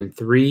in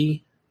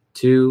 3,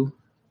 2,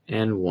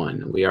 and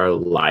 1. We are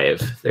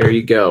live. There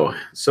you go.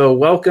 So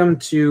welcome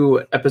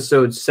to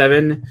episode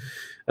 7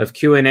 of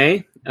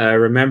Q&A.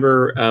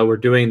 Remember, we're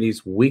doing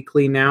these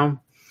weekly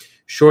now.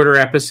 Shorter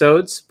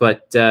episodes,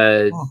 but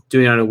doing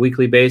it on a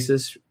weekly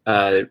basis.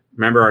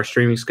 Remember, our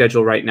streaming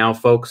schedule right now,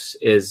 folks,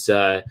 is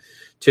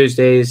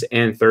Tuesdays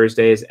and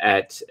Thursdays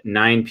at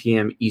 9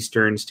 p.m.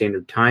 Eastern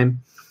Standard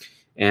Time.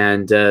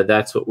 And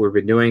that's what we've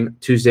been doing.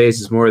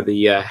 Tuesdays is more of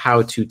the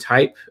how to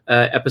type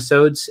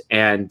episodes,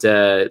 and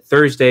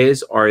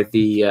Thursdays are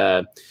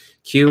the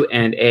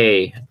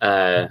Q&A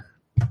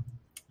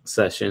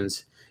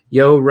sessions.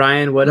 Yo,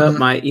 Ryan, what up,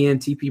 my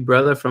ENTP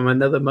brother from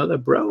another mother,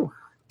 bro?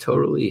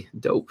 Totally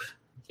dope.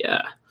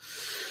 Yeah.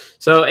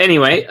 So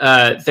anyway,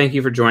 thank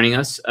you for joining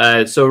us.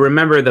 So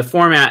remember, the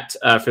format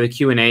for the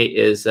Q&A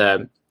is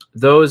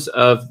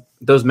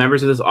those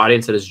members of this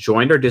audience that has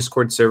joined our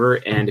Discord server.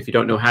 And if you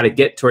don't know how to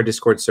get to our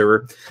Discord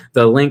server,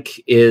 the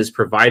link is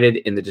provided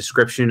in the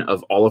description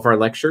of all of our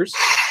lectures.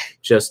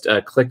 Just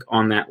click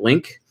on that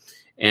link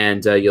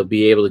and you'll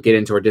be able to get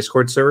into our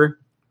Discord server.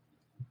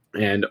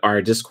 And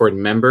our Discord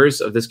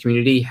members of this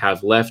community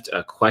have left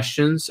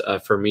questions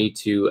for me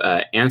to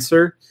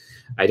answer.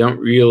 I don't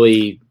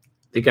really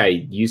think I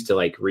used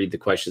to read the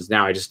questions.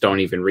 Now I just don't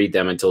even read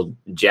them until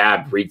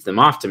Jab reads them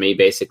off to me,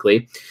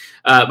 basically.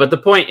 But the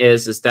point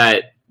is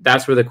that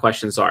that's where the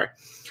questions are.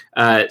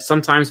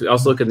 Sometimes we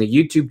also look in the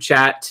YouTube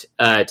chat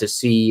to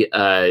see,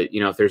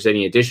 if there's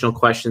any additional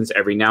questions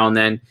every now and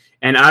then.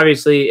 And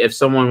obviously, if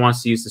someone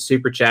wants to use the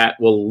super chat,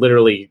 we'll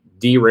literally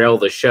derail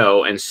the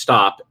show and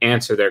stop,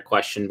 answer their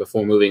question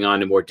before moving on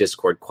to more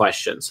Discord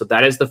questions. So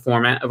that is the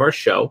format of our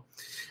show.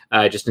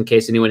 Just in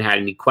case anyone had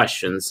any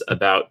questions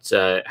about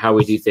how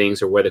we do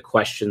things or where the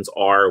questions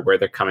are, where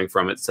they're coming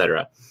from,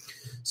 etc.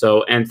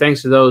 So, and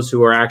thanks to those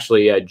who are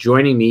actually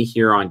joining me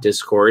here on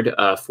Discord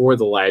for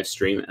the live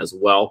stream as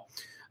well.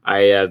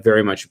 I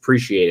very much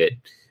appreciate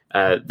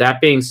it.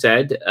 That being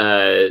said,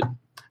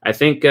 I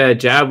think,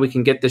 Jab, we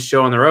can get this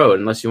show on the road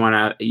unless you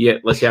want to,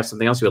 unless you have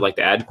something else you would like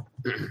to add.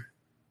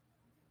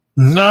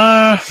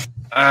 No,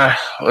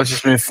 let's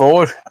just move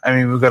forward. I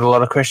mean, we've got a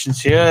lot of questions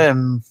here,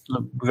 and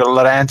we've got a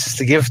lot of answers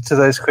to give to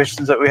those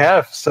questions that we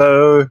have.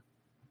 So,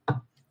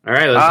 all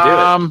right, let's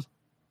do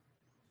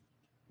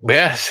it.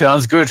 Yeah,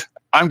 sounds good.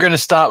 I'm going to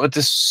start with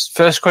this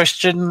first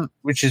question,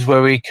 which is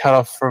where we cut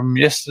off from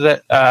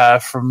yesterday,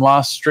 from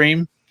last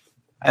stream.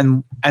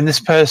 And this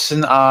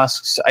person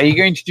asks, are you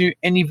going to do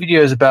any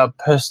videos about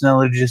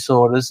personality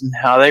disorders and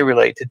how they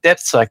relate to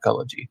depth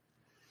psychology?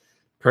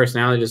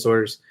 Personality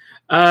disorders.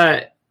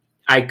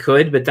 I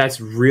could, but that's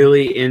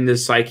really in the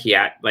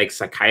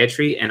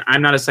psychiatry, and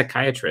I'm not a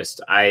psychiatrist.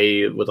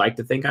 I would like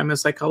to think I'm a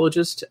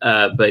psychologist,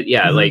 but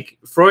yeah,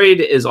 Freud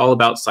is all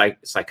about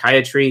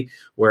psychiatry,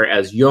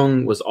 whereas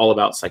Jung was all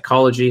about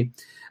psychology.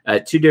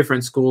 Two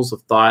different schools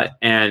of thought.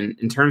 And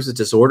in terms of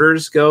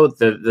disorders go,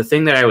 the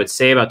thing that I would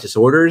say about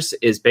disorders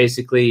is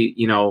basically,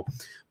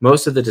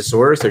 most of the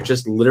disorders are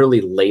just literally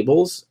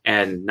labels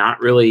and not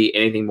really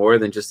anything more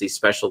than just these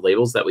special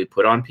labels that we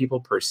put on people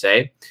per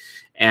se.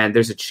 And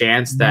there's a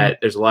chance that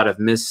there's a lot of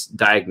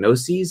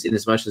misdiagnoses in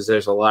as much as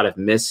there's a lot of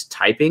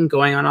mistyping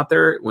going on out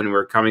there when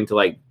we're coming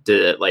to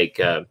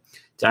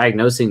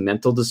diagnosing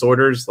mental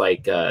disorders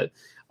like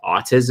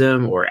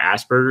autism or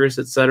Asperger's,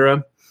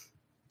 etc.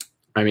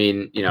 I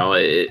mean,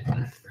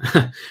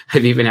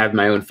 I've even had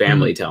my own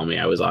family tell me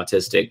I was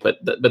autistic, but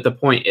the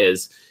point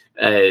is,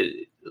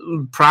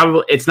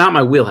 probably it's not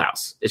my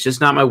wheelhouse. It's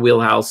just not my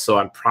wheelhouse, so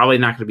I'm probably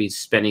not going to be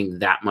spending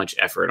that much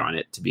effort on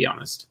it, to be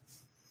honest.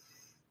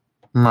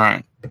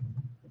 Right.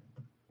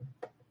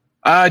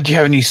 Do you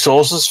have any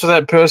sources for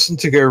that person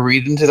to go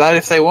read into that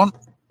if they want?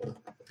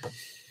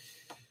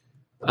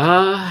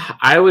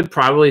 I would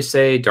probably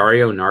say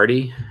Dario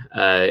Nardi,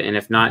 and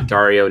if not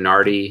Dario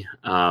Nardi,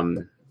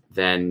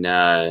 then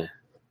I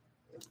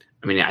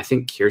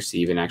think Kiersey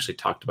even actually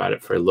talked about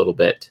it for a little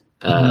bit.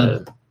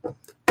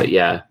 But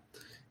yeah,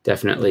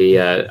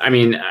 definitely.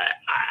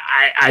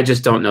 I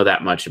just don't know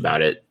that much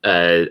about it.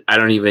 I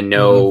don't even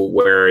know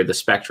where the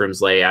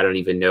spectrums lay. I don't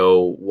even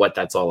know what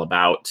that's all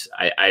about.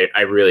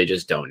 I really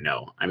just don't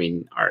know. I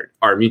mean,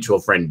 our mutual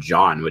friend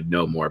John would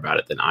know more about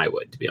it than I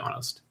would, to be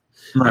honest.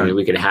 Right. I mean,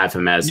 we could have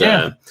him as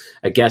a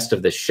guest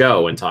of the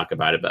show and talk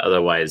about it, but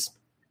otherwise,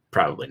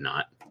 probably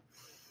not.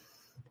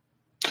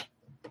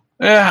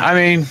 Yeah, I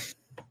mean,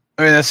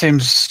 that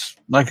seems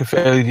like a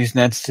fairly decent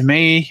answer to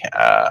me.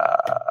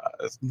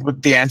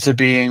 With the answer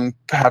being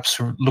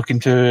perhaps look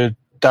into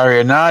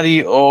Dario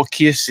Nardi or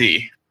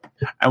Kiersey.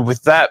 And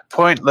with that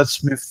point,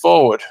 let's move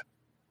forward.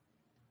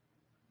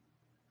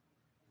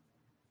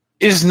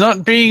 Is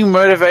not being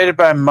motivated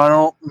by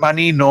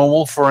money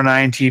normal for an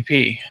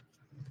INTP?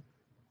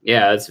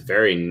 Yeah, that's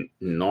very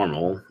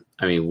normal.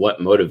 I mean, what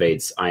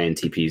motivates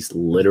INTPs?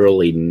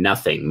 Literally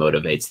nothing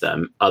motivates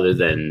them other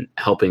than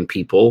helping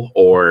people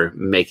or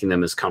making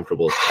them as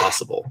comfortable as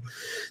possible.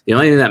 The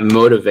only thing that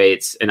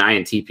motivates an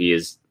INTP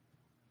is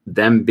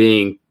them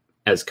being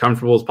as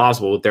comfortable as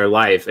possible with their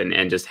life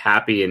and just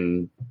happy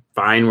and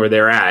fine where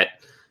they're at.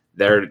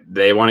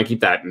 they want to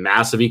keep that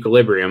massive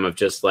equilibrium of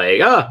just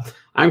like, oh,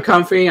 I'm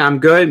comfy, I'm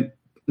good,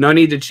 no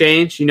need to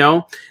change, you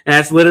know. And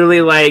that's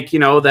literally like, you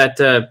know,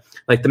 that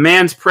like the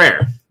man's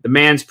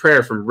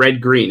prayer from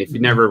Red Green. If you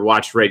never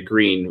watched Red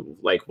Green,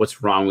 like,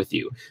 what's wrong with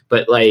you?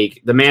 But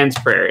like the man's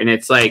prayer, and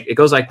it's like, it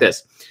goes like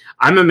this: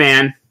 I'm a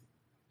man,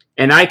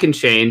 and I can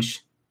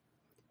change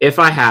if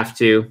I have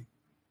to,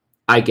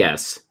 I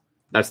guess.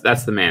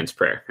 That's the man's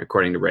prayer,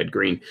 according to Red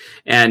Green.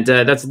 And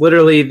that's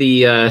literally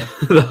the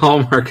the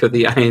hallmark of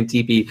the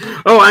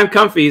INTP. Oh, I'm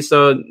comfy,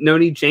 so no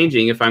need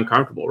changing if I'm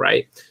comfortable,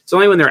 right? It's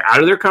only when they're out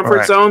of their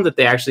comfort zone that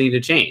they actually need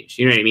to change.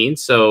 You know what I mean?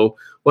 So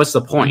what's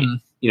the point? Mm-hmm.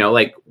 You know,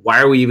 like, why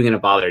are we even going to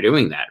bother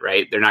doing that,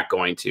 right? They're not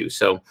going to.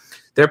 So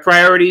their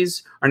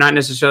priorities are not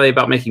necessarily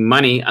about making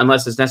money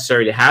unless it's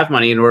necessary to have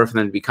money in order for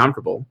them to be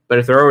comfortable. But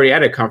if they're already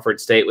at a comfort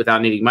state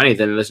without needing money,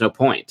 then there's no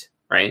point,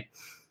 right?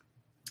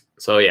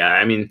 So, yeah,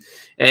 I mean,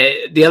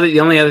 the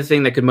only other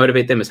thing that could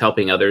motivate them is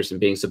helping others and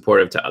being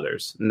supportive to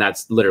others. And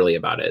that's literally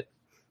about it.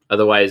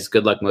 Otherwise,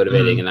 good luck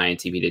motivating an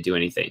INTP to do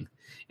anything.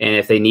 And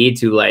if they need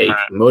to, like,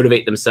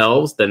 motivate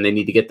themselves, then they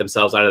need to get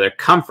themselves out of their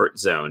comfort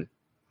zone.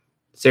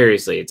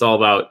 Seriously, it's all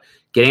about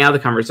getting out of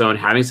the comfort zone,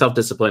 having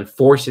self-discipline,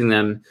 forcing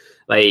them.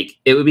 Like,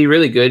 it would be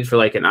really good for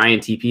like an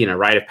INTP in a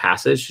rite of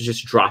passage to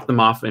just drop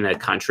them off in a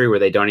country where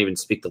they don't even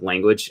speak the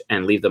language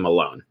and leave them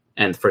alone.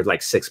 And for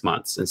like 6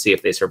 months and see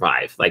if they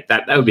survive. Like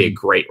that would be a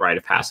great rite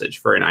of passage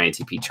for an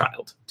INTP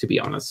child, to be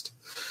honest.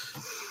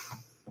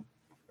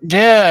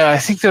 Yeah, I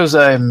think there was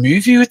a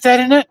movie with that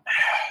in it.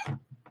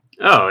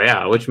 Oh,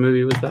 yeah. Which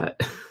movie was that?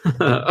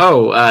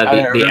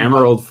 The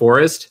Emerald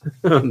Forest.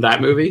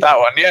 That movie? That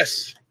one,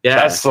 yes. Yeah.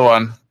 That's the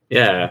one.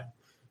 Yeah.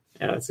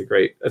 Yeah, that's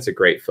a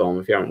great film.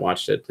 If you haven't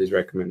watched it, please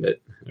recommend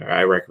it. Or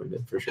I recommend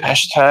it for sure.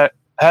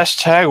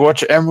 Hashtag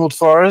watch Emerald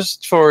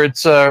Forest for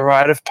its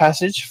rite of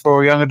passage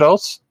for young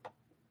adults.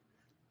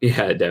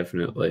 Yeah,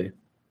 definitely.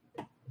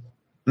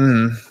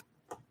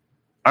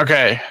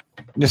 Okay,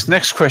 this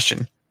next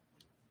question.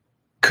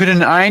 Could an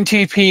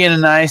INTP and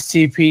an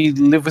ISTP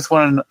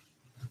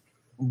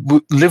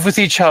live with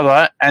each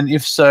other, and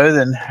if so,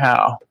 then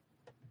how?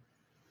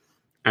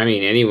 I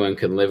mean, anyone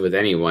can live with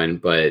anyone,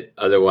 but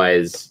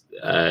otherwise,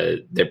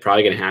 they're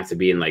probably going to have to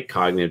be in like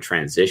cognitive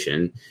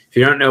transition. If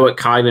you don't know what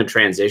cognitive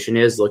transition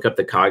is, look up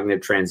the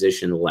cognitive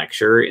transition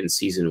lecture in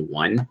season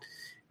 1.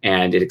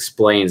 And it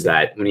explains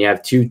that when you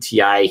have two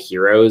TI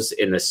heroes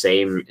in the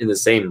same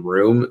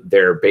room,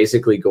 they're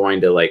basically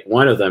going to, like,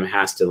 one of them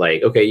has to,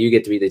 like, okay, you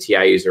get to be the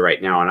TI user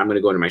right now, and I'm going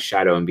to go into my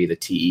shadow and be the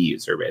TE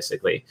user,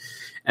 basically.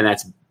 And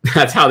that's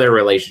how their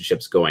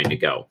relationship's going to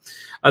go.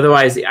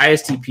 Otherwise, the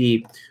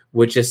ISTP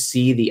would just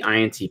see the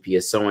INTP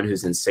as someone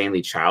who's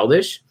insanely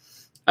childish,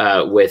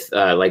 with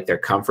like their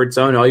comfort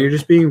zone. Oh, you're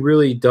just being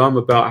really dumb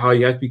about how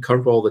you have to be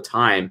comfortable all the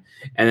time.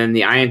 And then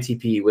the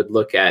INTP would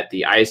look at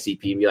the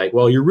ISTP and be like,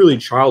 well, you're really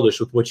childish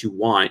with what you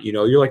want. You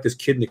know, you're like this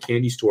kid in the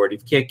candy store. And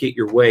if you can't get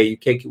your way, you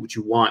can't get what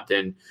you want,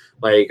 then,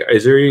 like,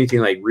 is there anything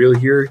like real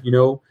here? You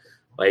know,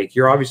 like,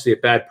 you're obviously a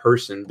bad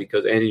person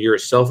and you're a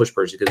selfish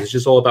person because it's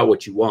just all about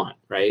what you want,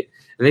 right?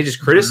 And they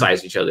just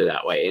criticize each other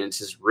that way. And it's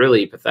just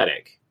really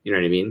pathetic. You know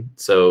what I mean?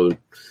 So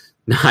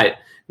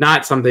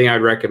not something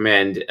I'd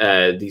recommend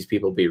these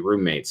people be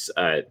roommates.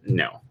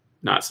 No,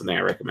 not something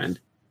I recommend.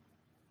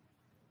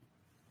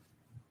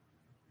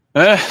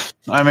 I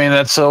mean,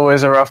 that's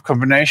always a rough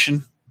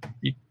combination.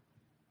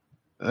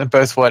 They're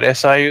both what,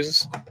 SI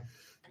users?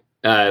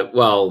 The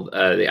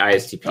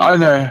ISTP. Oh,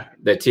 no.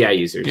 The TI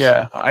users.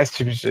 Yeah,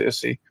 ISTP,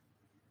 SC.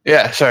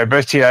 Yeah, sorry,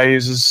 both TI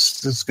users,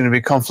 there's going to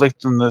be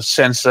conflict in the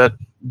sense that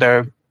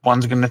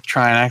one's going to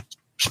try and act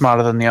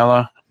smarter than the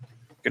other.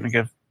 Going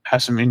to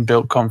have some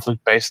inbuilt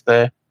conflict based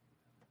there.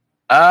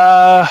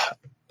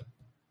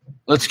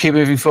 Let's keep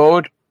moving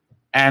forward.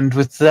 And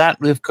with that,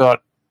 we've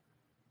got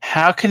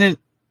how could an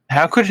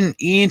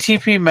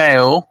ENTP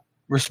male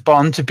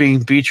respond to being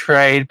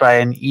betrayed by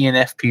an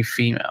ENFP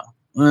female?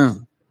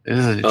 This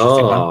is an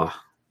interesting one.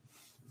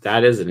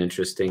 That is an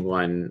interesting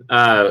one.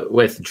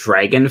 With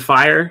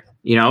Dragonfire,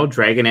 you know,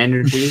 Dragon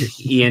Energy,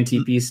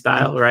 ENTP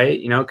style, right?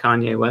 You know,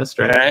 Kanye West,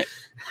 right?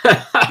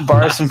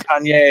 Borrow some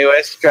Kanye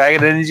West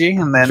Dragon Energy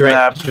and then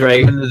put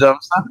it in the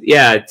dumpster.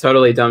 Yeah,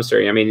 totally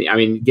dumpster. I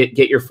mean,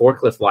 get your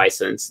forklift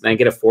license, then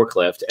get a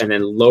forklift, and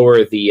then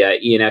lower the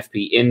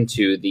ENFP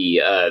into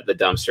the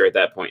dumpster at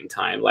that point in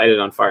time. Light it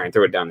on fire and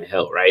throw it down the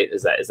hill. Right?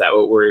 Is that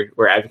what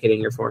we're advocating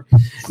here for?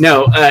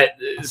 No.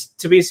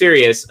 To be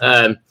serious.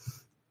 To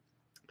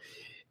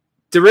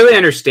really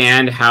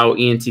understand how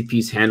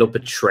ENTPs handle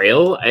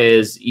betrayal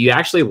is you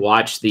actually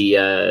watch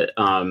the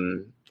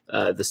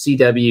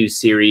CW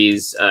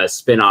series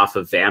spin-off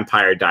of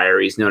Vampire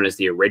Diaries known as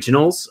The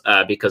Originals,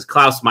 because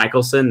Klaus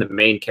Michelson, the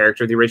main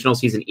character of The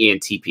Originals, he's an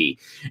ENTP.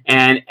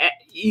 And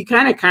you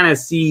kind of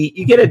see,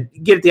 you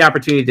get the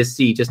opportunity to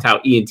see just how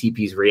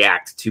ENTPs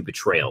react to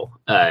betrayal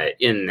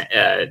in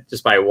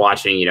just by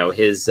watching, you know,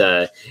 his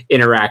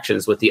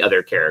interactions with the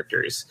other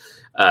characters.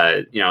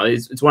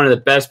 It's one of the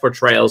best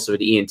portrayals of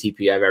an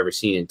ENTP I've ever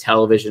seen in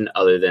television,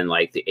 other than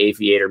like the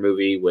Aviator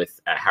movie with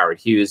Howard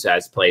Hughes,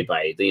 as played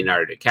by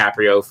Leonardo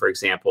DiCaprio, for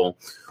example,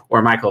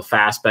 or Michael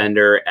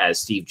Fassbender as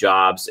Steve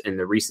Jobs in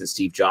the recent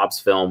Steve Jobs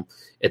film,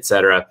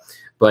 etc.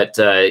 But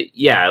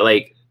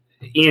like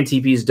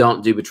ENTPs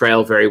don't do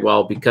betrayal very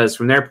well because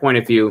from their point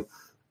of view,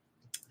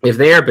 if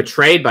they are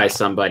betrayed by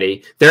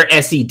somebody, their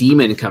SE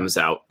demon comes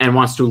out and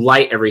wants to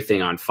light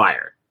everything on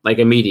fire, like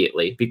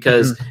immediately,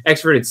 because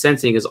extroverted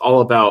sensing is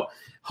all about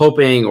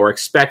hoping or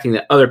expecting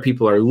that other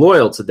people are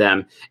loyal to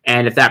them.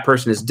 And if that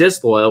person is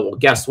disloyal, well,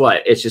 guess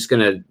what? It's just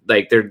going to,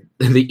 like, the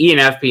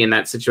ENFP in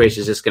that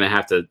situation is just going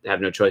to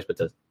have no choice but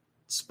to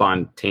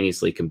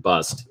spontaneously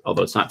combust,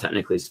 although it's not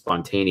technically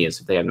spontaneous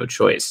if they have no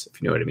choice,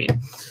 if you know what I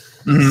mean.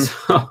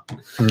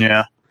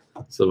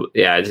 So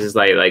yeah, it's just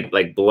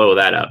like blow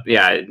that up.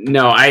 Yeah,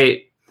 no,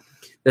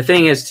 the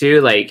thing is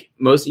too, like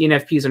most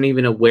ENFPs aren't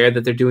even aware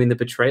that they're doing the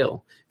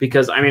betrayal,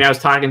 because I mean, I was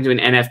talking to an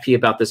NFP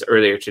about this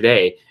earlier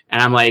today,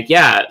 and I'm like,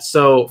 yeah,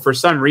 so for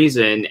some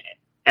reason,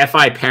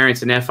 FI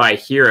parents and FI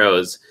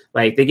heroes,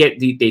 like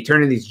they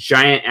turn into these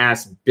giant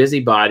ass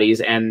busybodies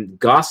and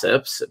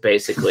gossips,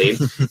 basically,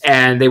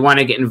 and they want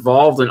to get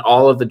involved in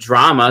all of the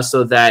drama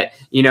so that,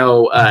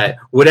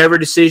 whatever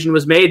decision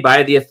was made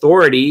by the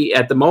authority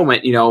at the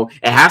moment, it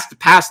has to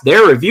pass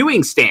their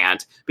reviewing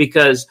stand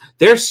because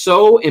they're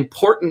so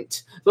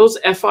important. Those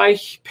FI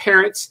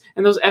parents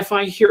and those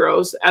FI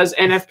heroes as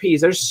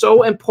NFPs, they're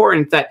so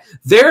important that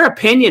their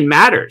opinion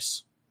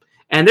matters.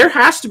 And there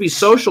has to be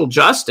social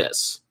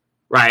justice,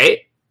 right?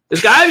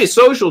 There's got to be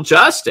social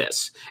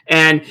justice.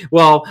 And,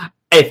 well,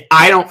 if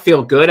I don't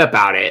feel good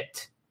about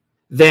it,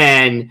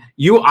 then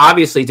you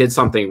obviously did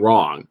something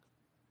wrong,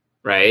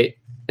 right?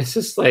 It's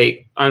just,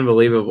 like,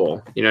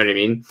 unbelievable. You know what I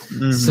mean?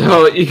 Mm-hmm.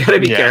 So you got to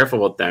be careful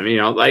with them.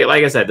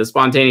 Like I said, the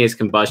spontaneous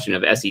combustion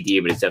of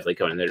SED, but it's definitely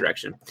going in their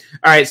direction.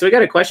 All right, so we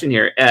got a question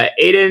here.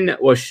 Aiden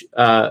was...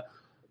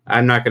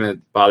 I'm not going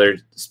to bother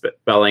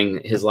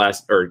spelling his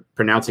last or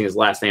pronouncing his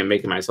last name,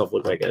 making myself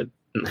look like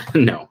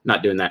no,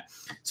 not doing that.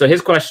 So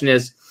his question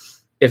is,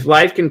 if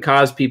life can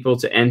cause people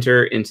to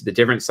enter into the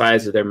different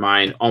sides of their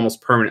mind almost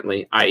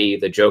permanently, i.e.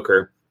 the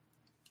Joker,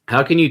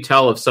 how can you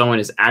tell if someone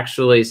is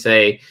actually,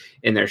 say,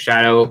 in their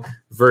shadow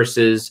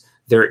versus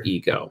their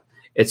ego?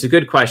 It's a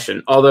good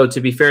question. Although, to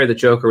be fair, the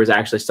Joker was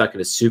actually stuck in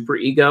his super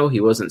ego. He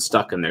wasn't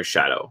stuck in their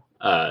shadow.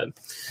 But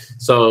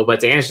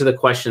to answer the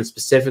question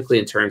specifically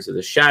in terms of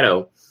the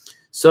shadow,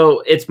 so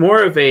it's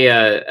more of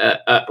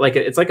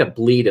it's like a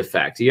bleed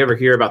effect. You ever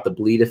hear about the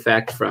bleed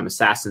effect from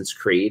Assassin's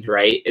Creed,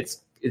 right?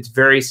 It's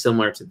very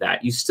similar to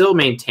that. You still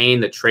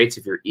maintain the traits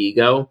of your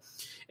ego,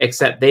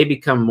 except they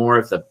become more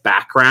of the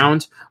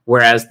background,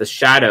 whereas the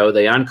shadow,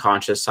 the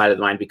unconscious side of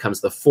the mind,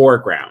 becomes the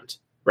foreground,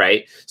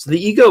 right? So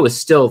the ego is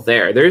still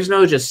there. There's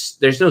no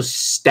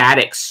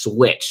static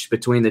switch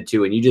between the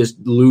two, and you just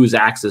lose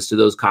access to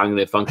those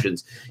cognitive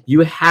functions.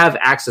 You have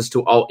access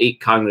to all 8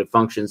 cognitive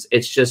functions.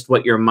 It's just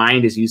what your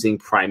mind is using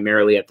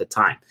primarily at the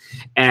time.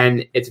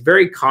 And it's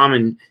very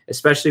common,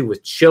 especially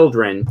with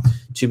children,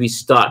 to be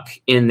stuck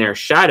in their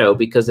shadow,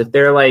 because if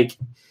they're like,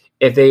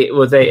 if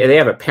they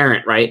have a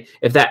parent, right?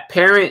 If that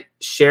parent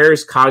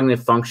shares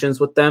cognitive functions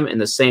with them in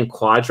the same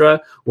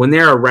quadra, when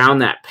they're around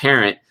that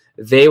parent,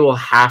 they will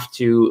have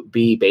to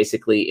be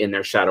basically in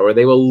their shadow, or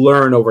they will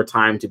learn over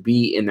time to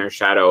be in their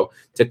shadow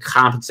to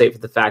compensate for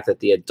the fact that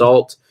the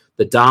adult,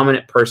 the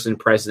dominant person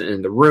present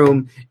in the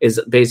room, is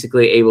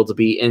basically able to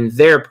be in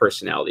their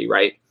personality,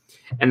 right?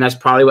 And that's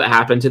probably what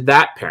happened to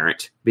that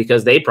parent,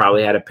 because they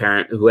probably had a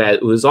parent who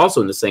was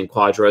also in the same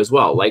quadra as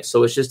well. Like,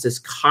 so it's just this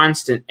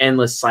constant,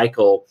 endless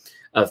cycle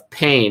of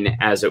pain,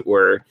 as it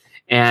were.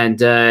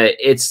 And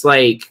it's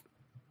like,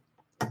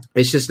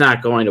 it's just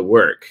not going to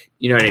work.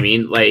 You know what I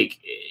mean? Like,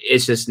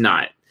 it's just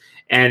not.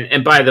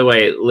 And by the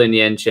way, Lin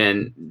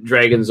Yen-Chen,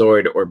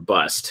 Dragonzord or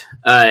bust.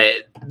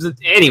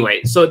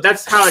 Anyway, so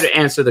that's how to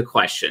answer the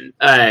question.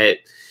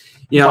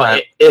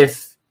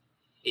 If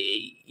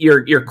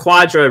your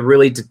quadra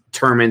really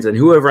determines, and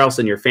whoever else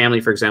in your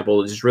family, for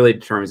example, just really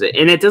determines it.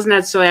 And it doesn't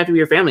necessarily have to be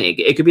your family.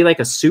 It could be like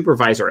a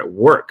supervisor at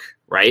work,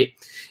 right?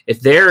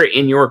 If they're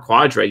in your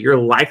quadra, you're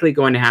likely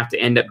going to have to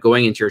end up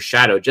going into your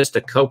shadow just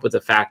to cope with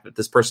the fact that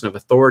this person of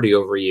authority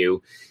over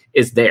you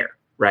is there,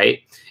 right?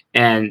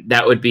 And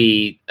that would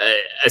be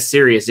a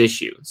serious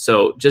issue.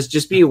 So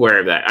just be aware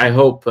of that. I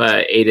hope,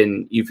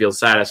 Aiden, you feel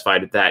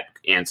satisfied with that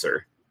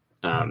answer.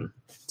 I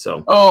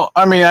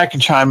can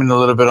chime in a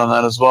little bit on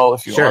that as well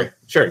if you want.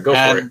 Sure, go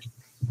for it.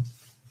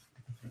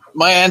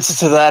 My answer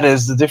to that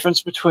is the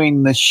difference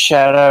between the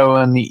shadow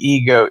and the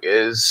ego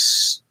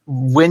is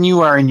when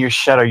you are in your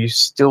shadow, you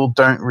still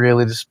don't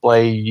really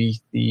display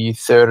the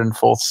third and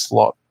fourth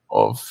slot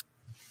of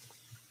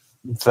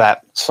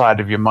that side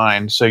of your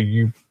mind. So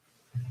you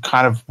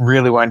kind of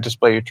really won't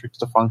display your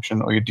trickster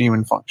function or your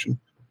demon function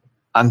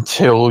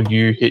until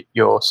you hit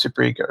your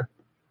superego.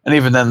 And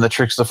even then, the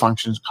trickster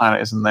function kind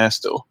of isn't there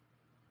still.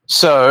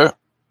 So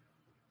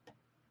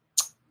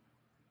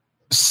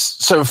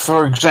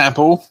for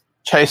example,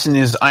 chasing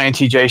his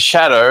INTJ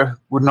shadow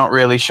would not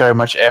really show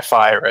much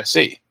FI or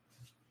SE.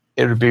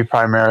 It would be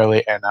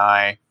primarily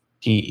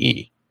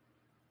NITE.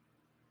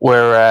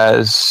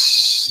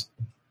 Whereas,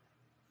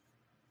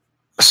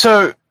 that's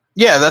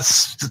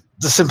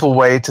the simple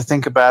way to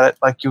think about it.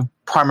 Like you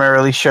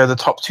primarily show the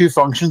top 2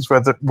 functions,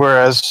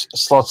 whereas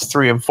slots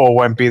 3 and 4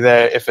 won't be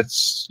there if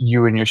it's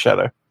you and your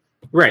shadow.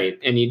 Right,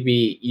 and you'd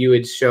be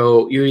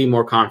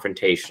more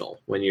confrontational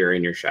when you're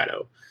in your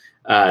shadow.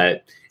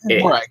 Right,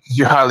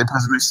 you're highly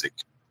pessimistic.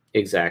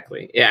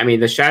 Exactly. Yeah, I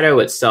mean the shadow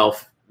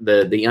itself,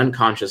 the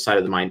unconscious side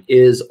of the mind,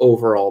 is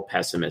overall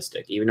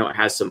pessimistic. Even though it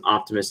has some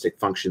optimistic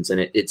functions in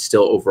it, it's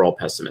still overall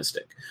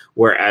pessimistic.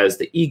 Whereas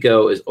the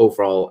ego is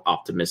overall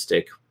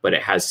optimistic, but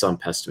it has some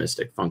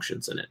pessimistic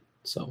functions in it.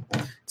 So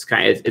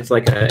it's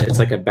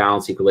like a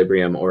balanced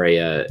equilibrium, or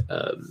a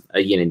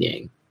yin and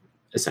yang,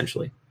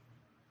 essentially.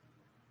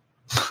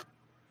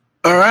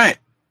 All right,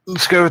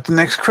 let's go with the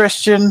next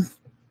question.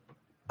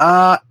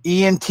 Are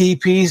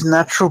ENTPs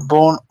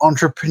natural-born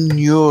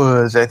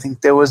entrepreneurs? I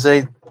think there was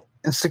a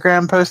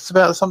Instagram post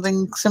about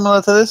something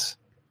similar to this.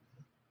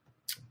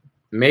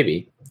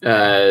 Maybe.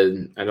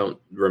 I don't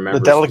remember.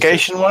 The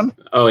delegation one?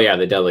 Oh, yeah,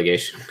 the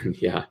delegation one.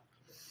 Yeah.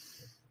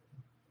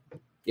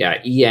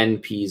 Yeah,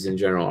 ENPs in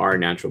general are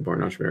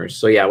natural-born entrepreneurs.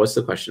 So, yeah, what's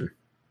the question?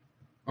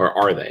 Or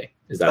are they?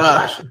 Is that the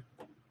question?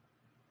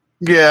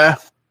 Yeah,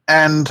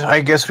 and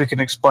I guess we can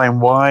explain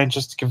why,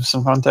 just to give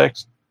some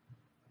context.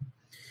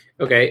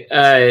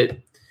 Okay,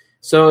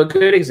 so a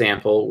good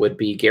example would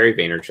be Gary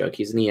Vaynerchuk.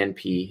 He's an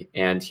ENP,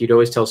 and he'd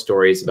always tell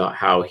stories about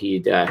how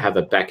he'd have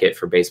a Beckett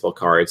for baseball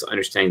cards,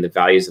 understanding the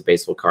values of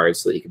baseball cards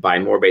so that he could buy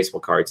more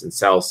baseball cards and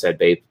sell said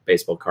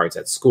baseball cards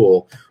at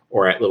school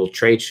or at little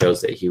trade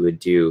shows that he would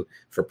do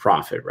for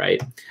profit,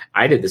 right?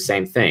 I did the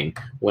same thing.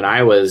 When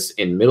I was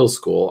in middle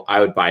school, I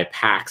would buy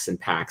packs and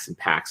packs and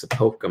packs of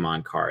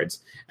Pokemon cards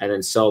and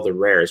then sell the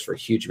rares for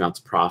huge amounts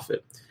of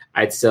profit.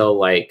 I'd sell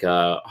like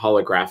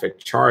holographic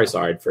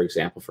Charizard, for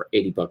example, for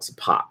 $80 a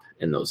pop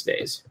in those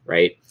days,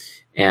 right?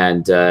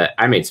 And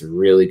I made some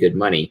really good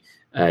money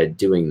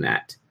doing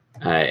that.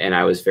 And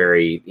I was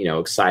very,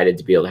 excited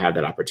to be able to have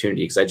that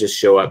opportunity, because I just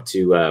show up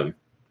to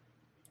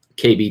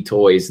KB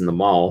Toys in the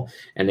mall,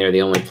 and they're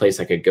the only place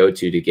I could go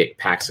to get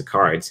packs of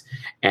cards.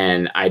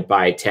 And I'd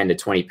buy 10 to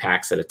 20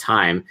 packs at a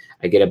time.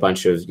 I get a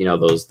bunch of,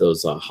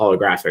 those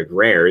holographic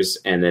rares,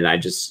 and then I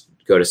just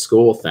go to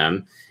school with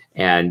them.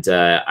 And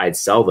I'd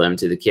sell them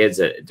to the kids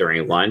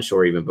during lunch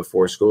or even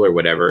before school or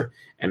whatever,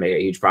 and make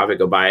a huge profit.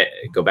 Go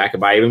back and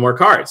buy even more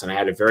cards. And I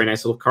had a very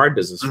nice little card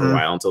business for a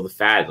while until the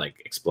fad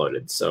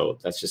exploded. So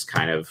that's just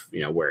kind of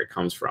where it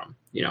comes from.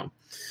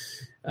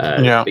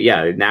 But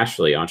yeah,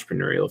 naturally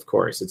entrepreneurial, of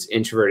course. It's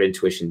introvert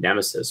intuition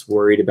nemesis,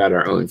 worried about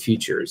our own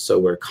futures. So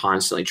we're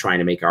constantly trying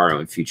to make our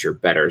own future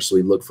better. So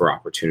we look for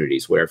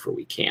opportunities wherever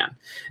we can.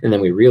 And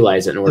then we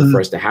realize that in order for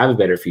us to have a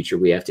better future,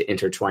 we have to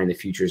intertwine the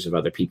futures of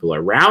other people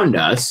around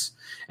us.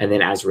 And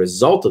then as a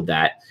result of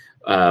that,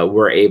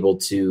 we're able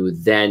to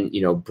then,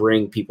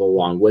 bring people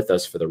along with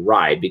us for the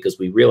ride, because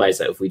we realize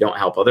that if we don't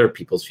help other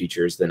people's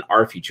futures, then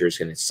our future is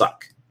going to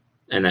suck.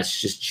 And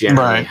that's just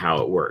generally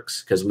how it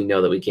works, because we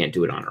know that we can't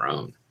do it on our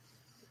own.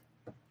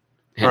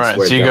 Hence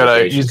right, so you got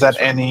to use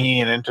that NE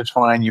and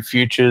intertwine your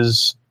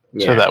futures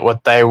so that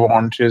what they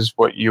want is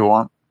what you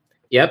want.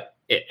 Yep.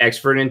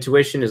 Expert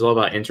intuition is all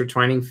about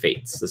intertwining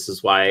fates. This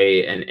is why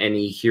an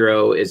NE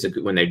hero is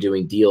when they're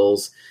doing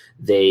deals,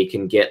 they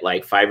can get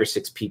like 5 or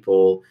 6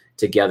 people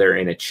together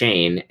in a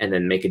chain and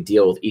then make a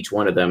deal with each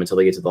one of them until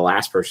they get to the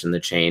last person in the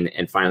chain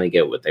and finally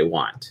get what they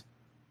want.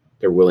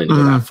 They're willing to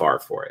go that far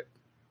for it.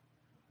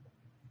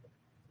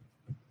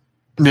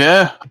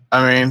 Yeah,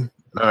 I mean,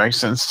 that makes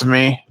sense to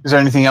me. Is there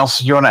anything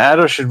else you want to add,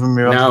 or should we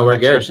move on? No, we're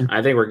good. Question?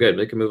 I think we're good.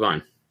 We can move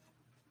on.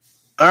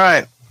 All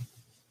right.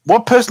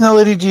 What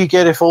personality do you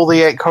get if all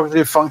the 8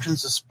 cognitive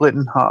functions are split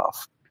in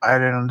half? I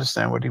don't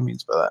understand what he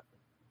means by that.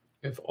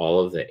 If all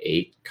of the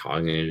 8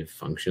 cognitive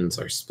functions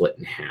are split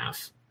in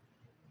half,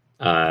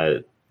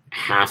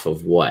 half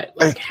of what?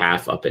 Like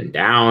half up and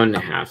down,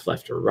 half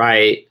left or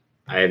right?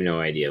 I have no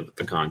idea what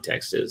the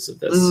context is of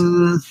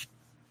this.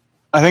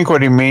 I think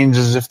what he means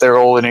is if they're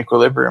all in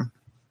equilibrium.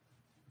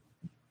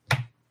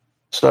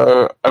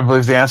 So I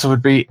believe the answer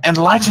would be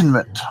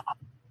enlightenment.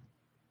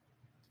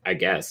 I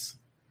guess.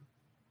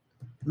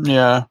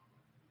 Yeah.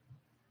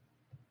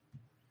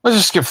 Let's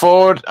just skip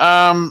forward.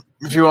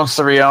 If he wants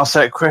to re-ask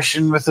that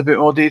question with a bit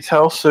more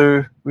detail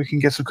so we can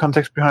get some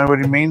context behind what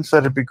he means,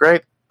 that'd be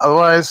great.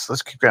 Otherwise,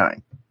 let's keep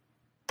going.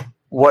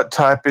 What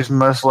type is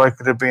most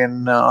likely to be a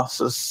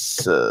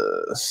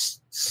narcissist?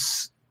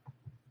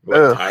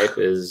 What type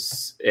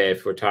is,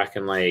 if we're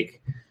talking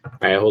like, all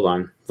right, hold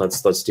on.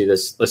 Let's do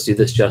this. Let's do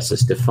this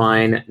justice.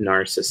 Define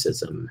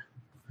narcissism.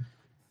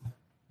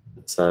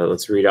 So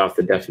let's read off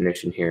the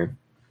definition here.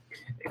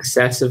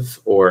 Excessive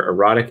or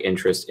erotic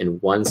interest in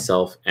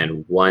oneself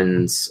and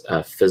one's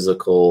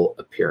physical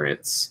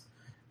appearance,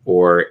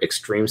 or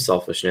extreme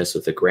selfishness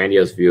with a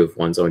grandiose view of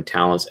one's own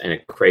talents and a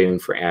craving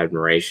for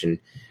admiration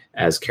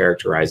as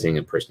characterizing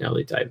a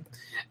personality type.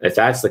 If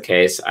that's the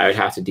case, I would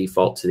have to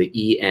default to the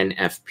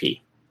ENFP.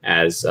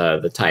 as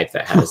the type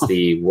that has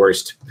the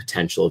worst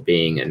potential of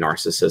being a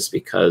narcissist,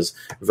 because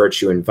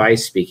virtue and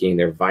vice speaking,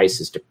 their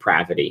vice is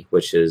depravity,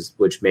 which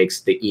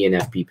makes the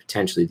ENFP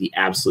potentially the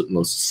absolute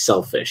most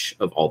selfish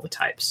of all the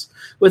types,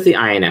 with the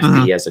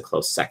INFP as a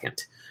close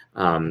second.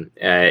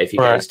 If you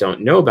guys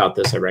don't know about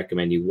this, I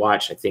recommend you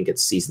watch, I think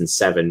it's season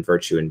 7,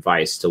 Virtue and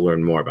Vice, to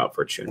learn more about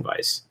virtue and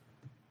vice.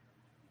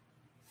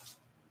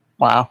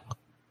 Wow.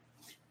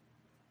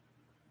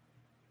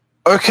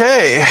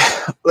 Okay,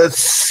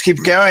 let's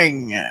keep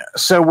going.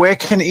 So where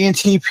can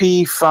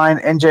ENTP find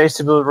NJs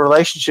to build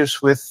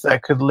relationships with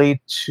that could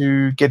lead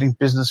to getting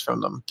business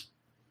from them?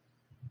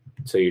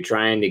 So you're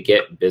trying to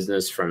get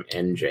business from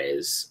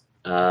NJs.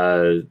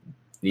 I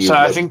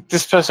think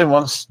this person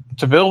wants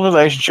to build a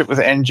relationship with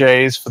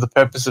NJs for the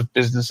purpose of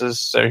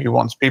businesses, so he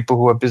wants people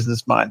who are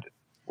business-minded.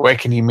 Where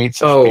can he meet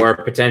some people? Or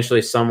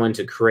potentially someone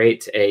to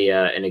create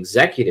an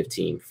executive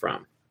team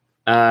from.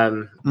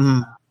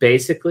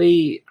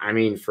 Basically, I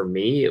mean, for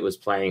me, it was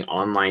playing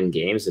online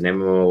games and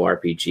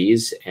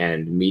MMORPGs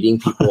and meeting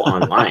people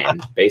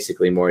online,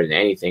 basically more than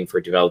anything, for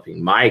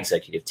developing my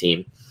executive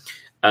team.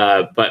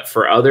 But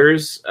for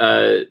others,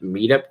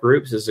 meetup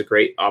groups is a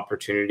great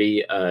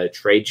opportunity.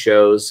 Trade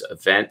shows,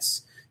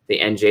 events. The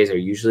NJs are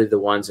usually the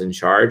ones in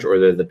charge, or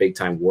they're the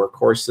big-time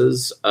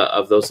workhorses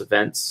of those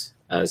events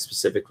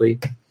specifically.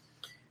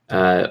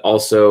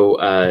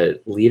 Also,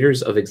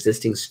 leaders of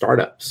existing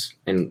startups,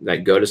 and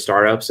that go to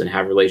startups and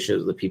have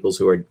relationships with people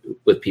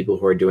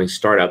who are doing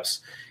startups,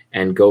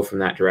 and go from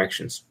that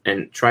direction.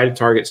 And try to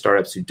target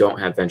startups who don't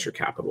have venture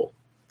capital.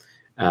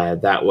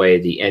 That way,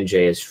 the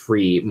NJ is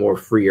more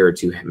freer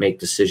to make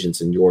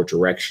decisions in your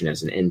direction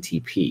as an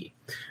NTP.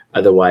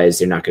 Otherwise,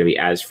 they're not going to be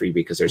as free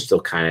because they're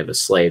still kind of a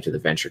slave to the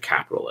venture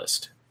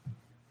capitalist.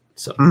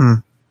 So,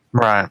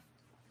 right.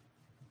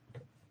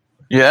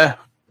 Yeah.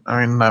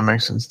 I mean, that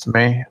makes sense to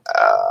me.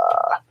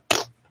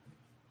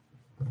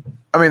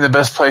 I mean, the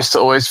best place to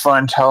always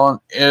find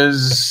talent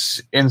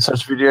is in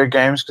such video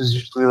games, because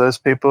usually those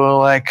people are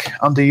like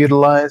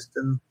underutilized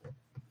and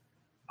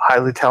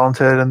highly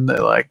talented, and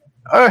they're like,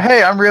 oh,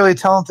 hey, I'm really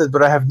talented,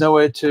 but I have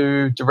nowhere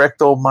to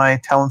direct all my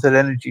talented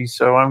energy,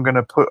 so I'm going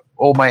to put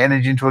all my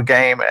energy into a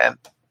game, and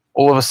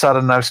all of a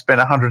sudden I've spent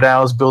 100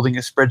 hours building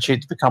a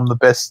spreadsheet to become the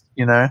best,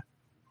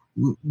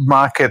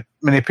 market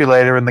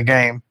manipulator in the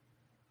game.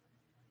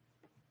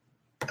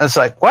 It's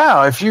like,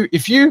 wow, if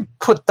you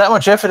put that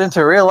much effort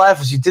into real life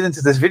as you did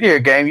into this video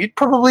game, you'd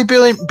probably be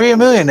a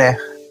millionaire.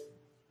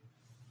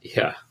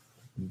 Yeah,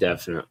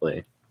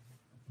 definitely.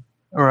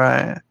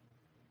 Right.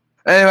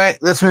 Anyway,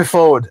 let's move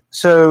forward.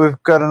 So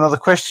we've got another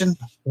question.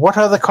 What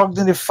are the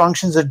cognitive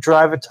functions that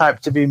drive a type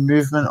to be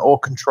movement or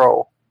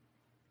control?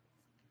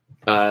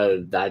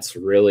 That's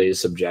really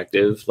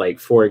subjective. Like,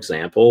 for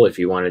example, if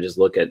you want to just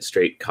look at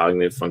straight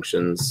cognitive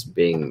functions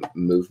being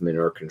movement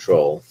or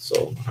control.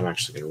 So I'm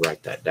actually going to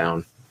write that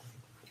down.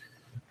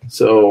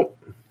 So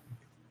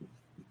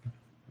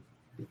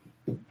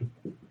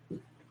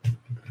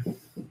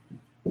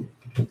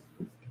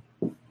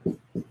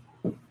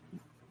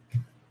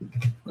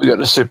we got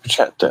a super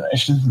chat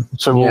donation.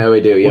 So yeah, we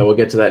do. Yeah, we'll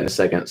get to that in a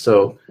second.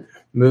 So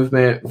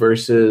movement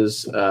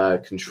versus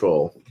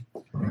control.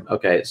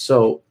 Okay,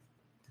 so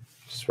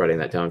just writing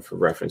that down for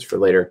reference for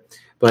later.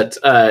 But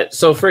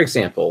so, for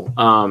example,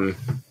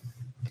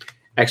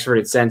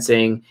 extroverted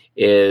sensing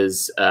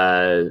is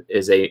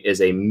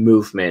a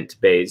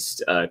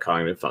movement-based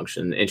cognitive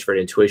function.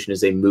 Introverted intuition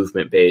is a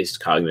movement-based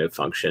cognitive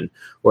function,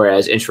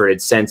 whereas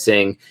introverted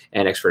sensing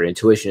and extroverted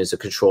intuition is a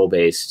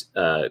control-based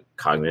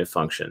cognitive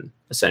function,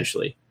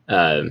 essentially.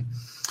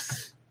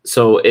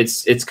 So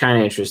it's kind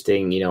of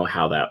interesting,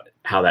 how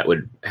that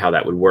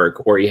would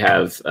work. Or you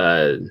have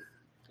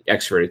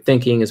extroverted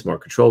thinking is more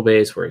control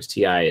based, whereas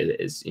TI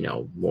is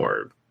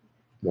more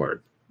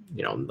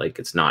like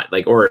it's not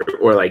like or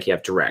like you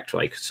have direct,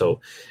 like,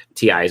 so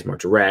TI is more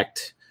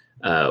direct,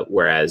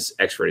 whereas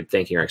extroverted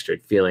thinking or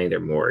extroverted feeling, they're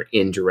more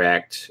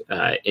indirect.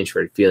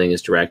 Introverted feeling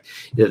is direct.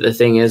 The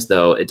thing is,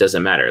 though, it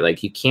doesn't matter.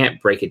 Like, you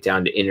can't break it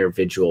down to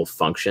individual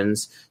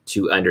functions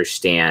to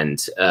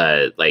understand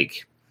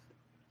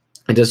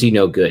it does you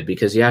no good,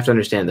 because you have to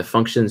understand the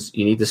functions.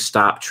 You need to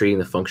stop treating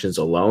the functions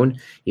alone.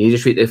 You need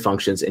to treat the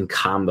functions in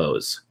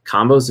combos.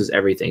 Combos is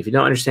everything. If you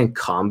don't understand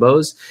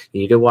combos,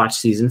 you need to watch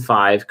season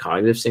 5,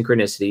 Cognitive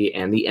Synchronicity,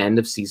 and the end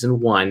of season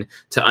 1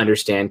 to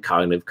understand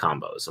cognitive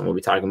combos. And we'll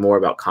be talking more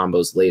about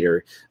combos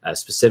later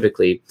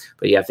specifically.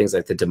 But you have things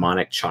like the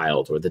demonic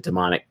child or the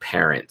demonic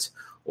parent,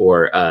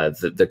 or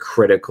the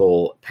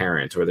critical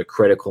parent, or the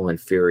critical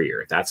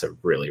inferior. That's a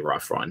really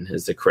rough one,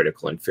 is the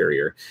critical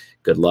inferior.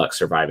 Good luck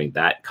surviving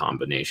that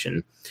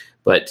combination.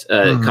 But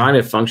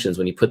cognitive functions,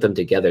 when you put them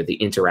together, the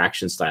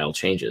interaction style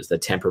changes, the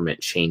temperament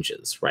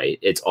changes, right?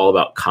 It's all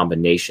about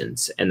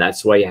combinations. And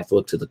that's why you have to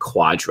look to the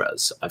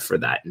quadras for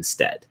that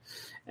instead.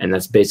 And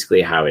that's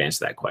basically how I would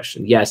answer that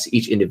question. Yes,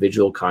 each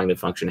individual cognitive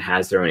function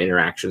has their own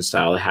interaction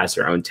style, it has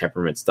their own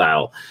temperament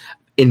style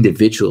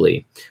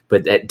individually,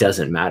 but that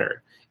doesn't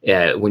matter.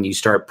 when you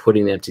start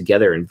putting them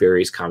together in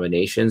various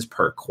combinations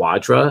per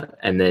quadra,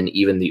 and then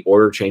even the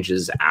order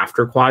changes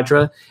after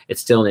quadra,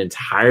 it's still an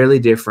entirely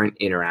different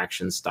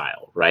interaction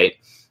style, right?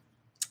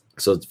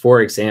 So,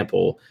 for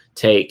example,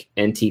 take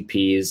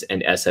NTPs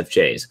and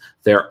SFJs.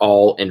 They're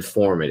all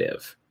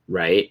informative,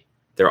 right?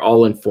 They're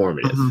all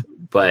informative,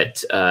 but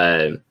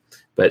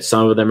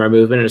some of them are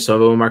movement and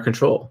some of them are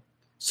control.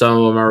 Some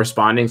of them are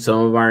responding, some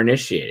of them are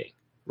initiating,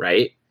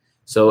 right?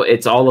 So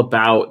it's all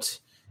about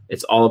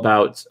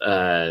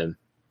the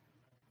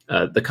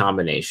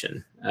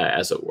combination,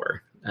 as it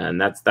were, and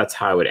that's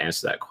how I would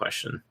answer that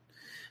question.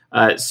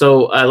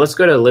 So let's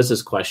go to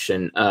Liz's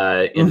question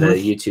in the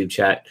YouTube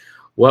chat.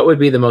 What would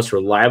be the most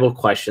reliable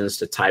questions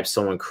to type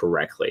someone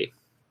correctly?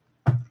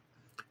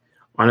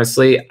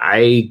 Honestly,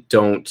 I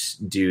don't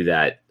do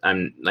that.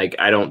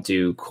 I don't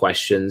do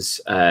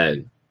questions.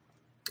 And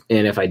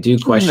if I do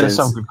questions, there's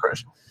some good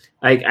questions.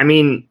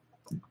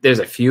 There's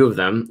a few of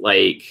them.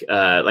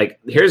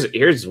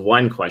 Here's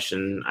one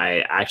question I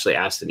actually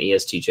asked an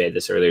ESTJ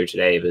this earlier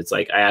today. But it's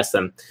I asked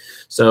them,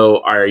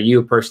 so are you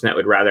a person that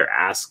would rather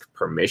ask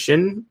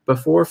permission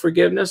before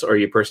forgiveness, or are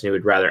you a person who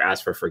would rather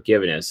ask for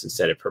forgiveness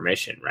instead of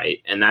permission, right?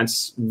 And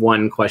that's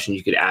one question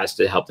you could ask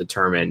to help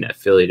determine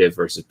affiliative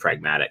versus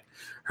pragmatic.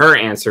 Her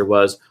answer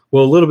was,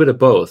 well, a little bit of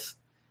both.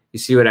 You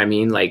see what I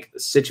mean?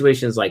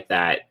 Situations like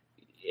that,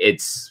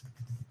 it's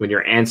when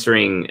you're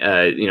answering,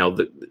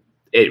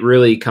 it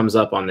really comes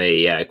up on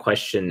the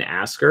question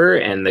asker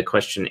and the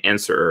question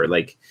answerer.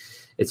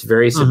 It's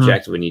very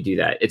subjective when you do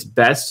that. It's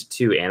best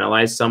to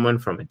analyze someone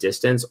from a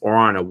distance or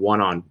on a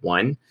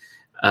one-on-one.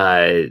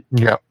 When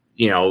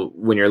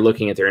you're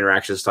looking at their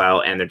interaction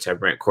style and their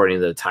temperament according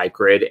to the type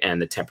grid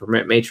and the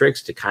temperament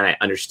matrix to kind of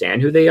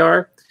understand who they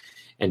are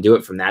and do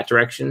it from that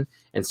direction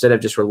instead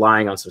of just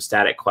relying on some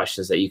static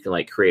questions that you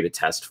can create a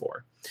test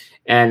for.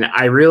 And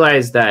I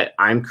realized that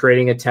I'm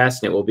creating a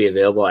test and it will be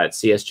available at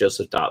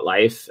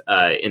csjoseph.life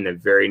in the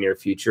very near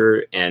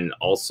future and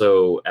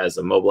also as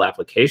a mobile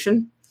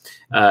application.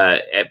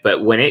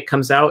 But when it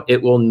comes out,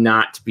 it will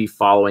not be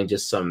following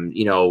just some,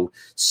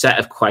 set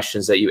of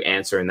questions that you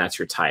answer and that's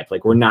your type.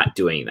 We're not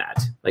doing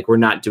that. We're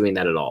not doing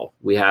that at all.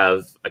 We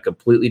have a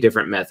completely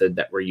different method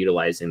that we're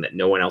utilizing that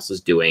no one else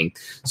is doing,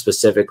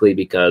 specifically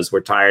because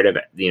we're tired of,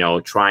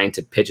 trying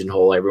to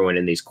pigeonhole everyone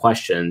in these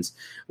questions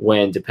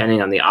when,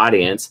 depending on the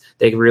audience,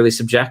 they can be really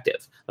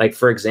subjective.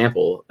 For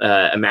example,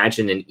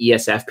 imagine an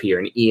ESFP or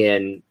an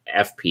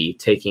ENFP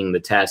taking the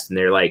test and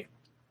they're like,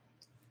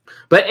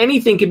 but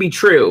anything could be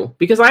true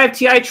because I have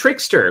TI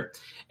Trickster.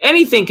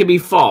 Anything could be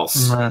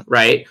false,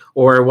 right?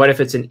 Or what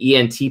if it's an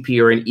ENTP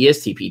or an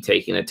ESTP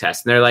taking a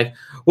test? And they're like,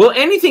 well,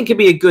 anything could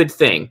be a good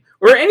thing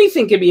or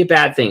anything could be a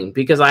bad thing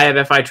because I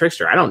have FI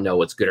Trickster. I don't know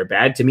what's good or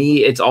bad. To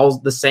me, it's all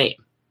the same.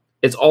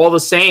 It's all the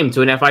same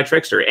to an FI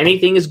Trickster.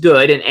 Anything is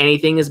good and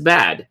anything is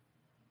bad.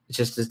 It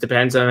just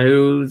depends on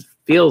who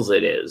feels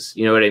it is.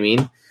 You know what I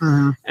mean?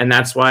 And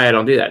that's why I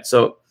don't do that.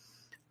 So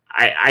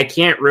I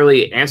can't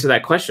really answer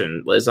that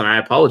question, Liz, and I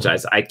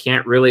apologize. I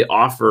can't really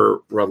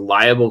offer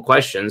reliable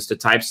questions to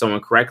type someone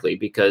correctly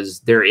because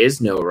there is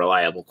no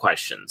reliable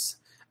questions.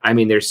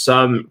 There's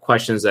some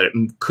questions that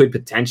could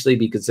potentially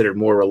be considered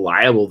more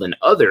reliable than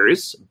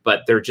others,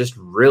 but there just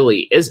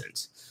really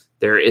isn't.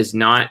 There is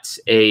not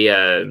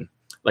a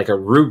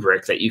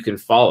rubric that you can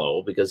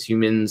follow because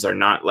humans are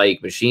not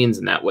like machines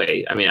in that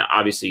way.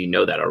 Obviously you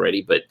know that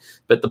already, but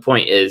the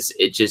point is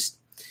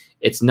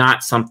it's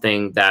not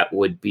something that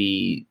would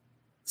be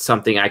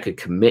something I could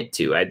commit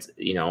to.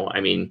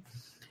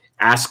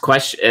 Ask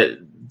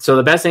questions. So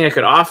the best thing I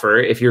could offer,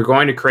 if you're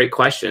going to create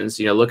questions,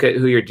 look at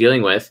who you're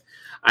dealing with,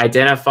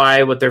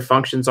 identify what their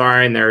functions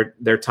are and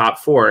their top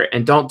four,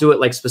 and don't do it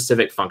like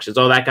specific functions.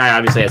 Oh, that guy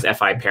obviously has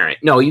FI parent.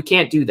 No, you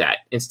can't do that.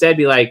 Instead,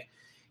 be like,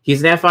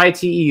 he's an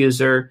FITE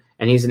user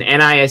and he's an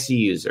NISE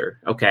user.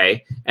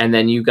 Okay. And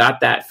then you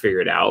got that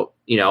figured out,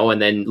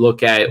 and then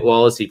look at,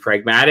 well, is he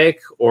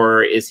pragmatic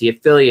or is he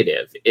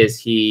affiliative? Is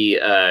he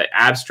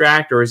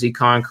abstract or is he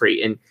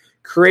concrete? And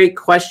create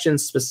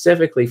questions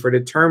specifically for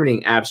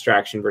determining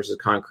abstraction versus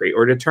concrete,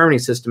 or determining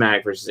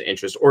systematic versus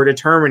interest, or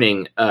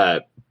determining,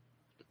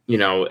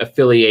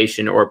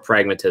 affiliation or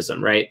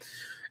pragmatism, right?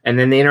 And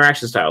then the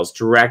interaction styles,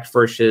 direct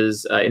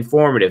versus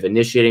informative,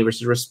 initiating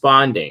versus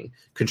responding,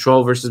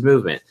 control versus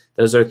movement.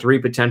 Those are three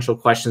potential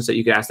questions that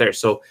you could ask there.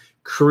 So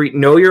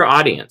know your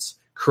audience,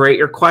 create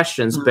your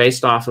questions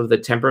based off of the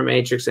temperament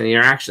matrix and the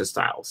interaction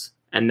styles.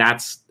 And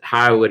that's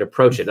how I would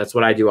approach it. That's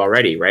what I do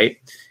already, right?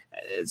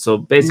 So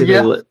basically,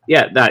 Liz,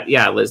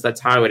 that's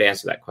how I would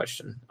answer that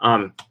question.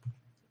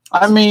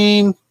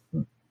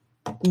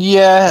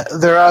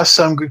 There are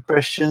some good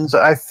questions.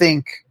 I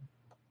think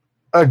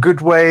a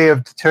good way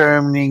of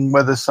determining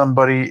whether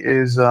somebody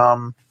is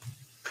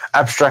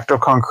abstract or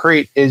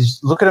concrete is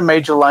look at a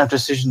major life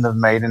decision they've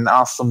made and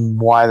ask them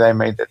why they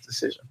made that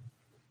decision.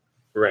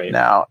 Right.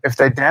 Now, if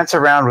they dance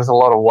around with a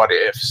lot of what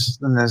ifs,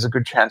 then there's a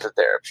good chance that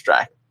they're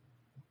abstract.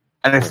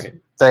 And if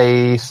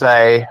they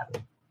say,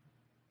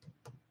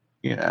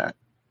 it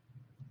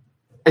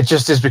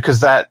just is because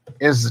that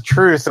is the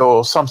truth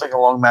or something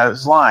along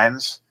those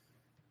lines,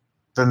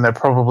 then they're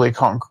probably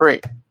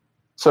concrete.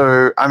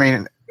 So, I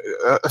mean,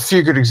 a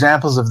few good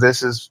examples of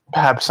this is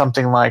perhaps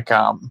something like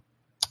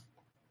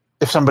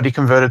if somebody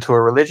converted to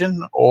a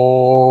religion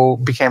or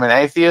became an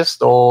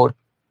atheist or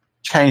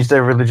changed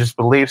their religious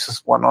beliefs and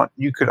whatnot,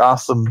 you could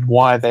ask them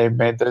why they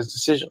made those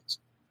decisions.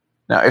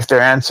 Now, if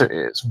their answer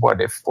is what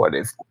if,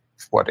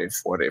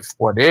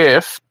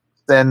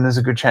 then there's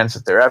a good chance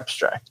that they're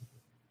abstract.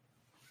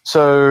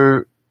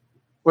 So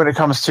when it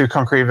comes to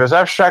concrete versus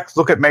abstract,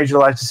 look at major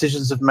life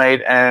decisions they've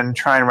made and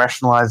try and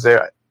rationalize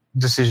their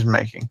decision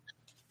making.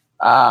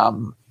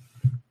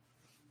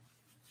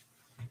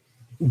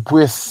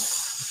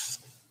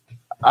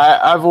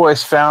 I've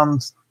always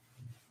found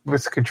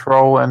with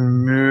control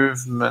and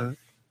movement,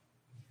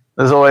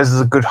 there's always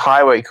a good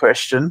highway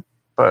question,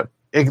 but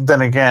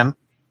then again,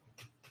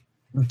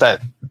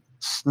 that's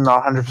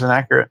not 100%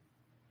 accurate.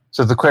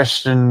 So the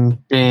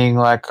question being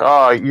like,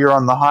 oh, you're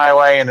on the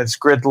highway and it's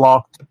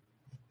gridlocked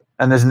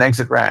and there's an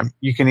exit ramp.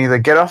 You can either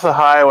get off the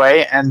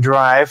highway and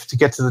drive to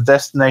get to the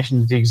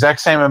destination the exact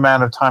same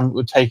amount of time it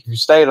would take if you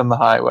stayed on the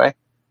highway.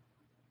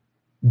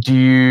 Do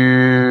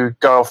you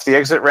go off the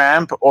exit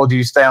ramp or do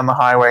you stay on the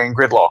highway and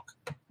gridlock?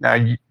 Now,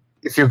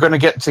 if you're going to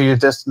get to your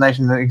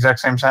destination in the exact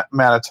same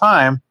amount of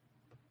time,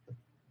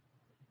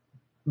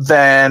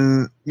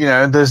 then,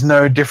 there's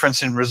no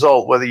difference in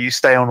result whether you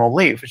stay on or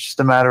leave. It's just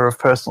a matter of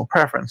personal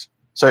preference.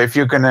 So if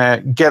you're going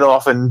to get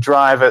off and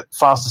drive at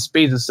faster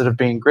speeds instead of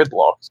being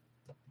gridlocked,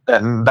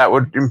 then that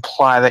would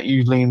imply that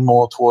you lean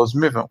more towards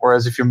movement.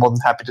 Whereas if you're more than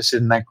happy to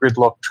sit in that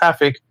gridlocked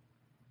traffic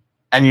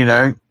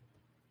and,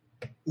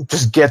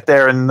 just get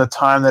there in the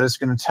time that it's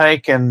going to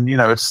take and,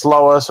 it's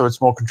slower, so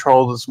it's more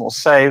controlled, it's more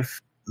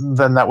safe,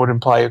 then that would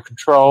imply your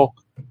control.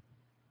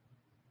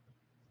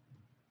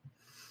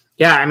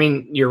 Yeah, I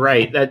mean, you're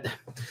right.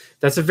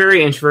 That's a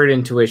very introverted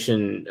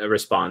intuition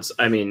response.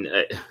 I mean,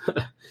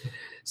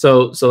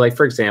 so like,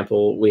 for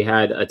example, we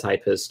had a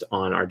typist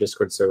on our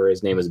Discord server.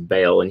 His name was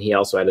Bale, and he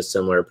also had a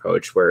similar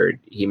approach where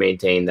he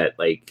maintained that,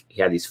 like,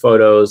 he had these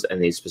photos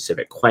and these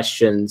specific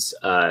questions,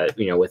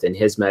 within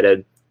his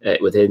method.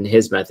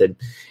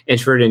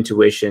 Introverted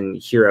intuition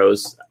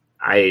heroes,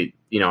 I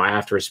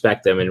have to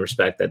respect them and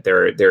respect that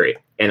they're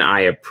an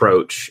I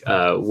approach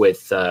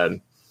with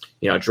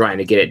trying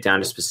to get it down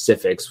to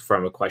specifics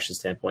from a question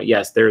standpoint.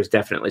 Yes, there is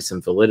definitely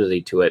some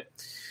validity to it,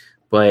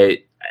 but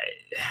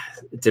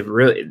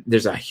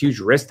there's a huge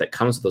risk that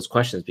comes with those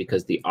questions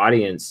because the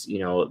audience,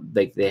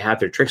 they have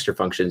their trickster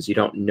functions. You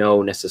don't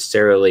know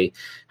necessarily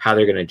how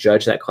they're going to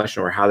judge that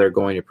question or how they're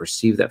going to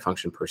perceive that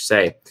function per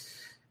se.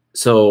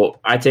 So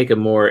I take a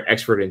more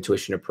extrovert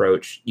intuition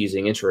approach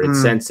using introverted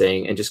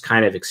sensing and just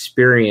kind of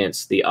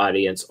experience the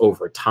audience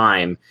over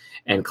time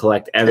and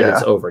collect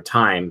evidence over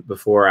time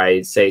before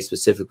I say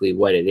specifically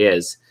what it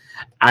is.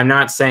 I'm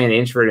not saying the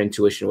introverted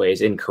intuition way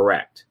is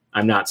incorrect.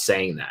 I'm not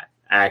saying that.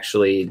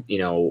 Actually,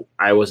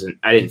 I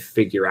didn't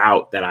figure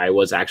out that I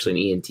was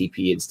actually an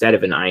ENTP instead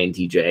of an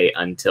INTJ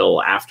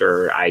until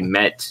after I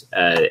met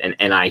an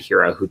NI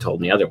hero who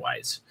told me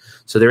otherwise.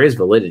 So there is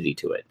validity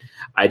to it.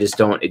 I just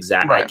don't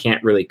I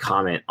can't really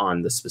comment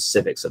on the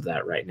specifics of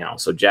that right now.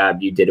 So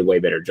Jab, you did a way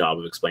better job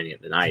of explaining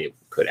it than I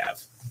could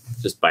have,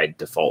 just by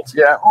default.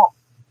 Yeah. Well,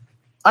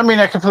 I mean,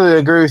 I completely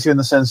agree with you in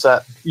the sense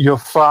that you're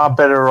far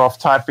better off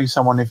typing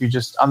someone if you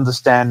just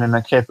understand and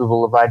are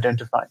capable of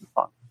identifying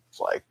functions.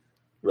 Like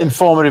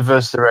informative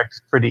versus direct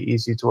is pretty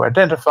easy to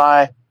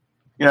identify.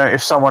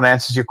 If someone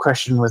answers your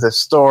question with a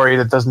story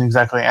that doesn't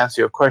exactly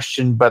answer your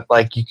question, but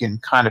like you can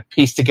kind of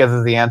piece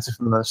together the answer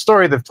from the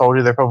story they've told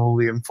you, they're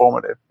probably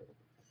informative.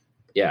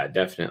 Yeah,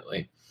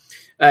 definitely.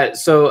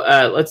 So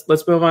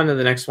let's move on to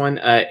the next one.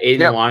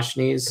 Aiden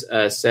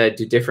Washneys said,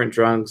 do different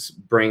drugs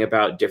bring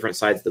about different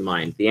sides of the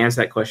mind? The answer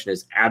to that question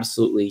is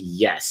absolutely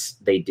yes,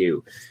 they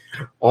do.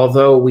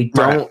 Although we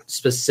don't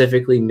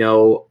specifically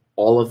know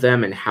all of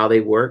them and how they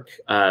work.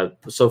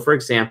 So, for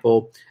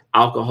example,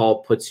 alcohol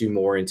puts you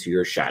more into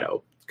your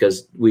shadow.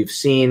 Because we've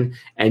seen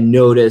and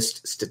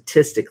noticed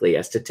statistically,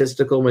 a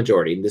statistical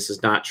majority, and this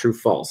is not true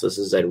false, this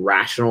is a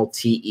rational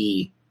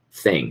TE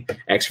thing,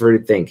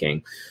 extroverted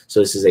thinking. So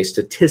this is a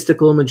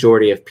statistical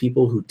majority of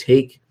people who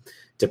take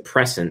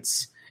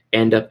depressants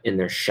end up in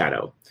their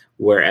shadow,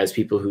 whereas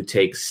people who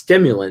take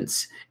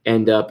stimulants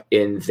end up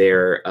in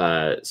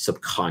their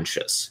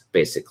subconscious,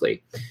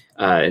 basically,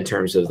 in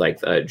terms of like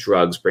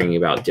drugs bringing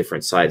about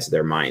different sides of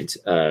their mind.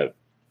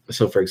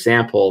 So, for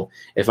example,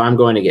 if I'm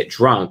going to get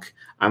drunk,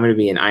 I'm going to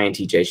be an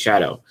INTJ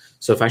shadow.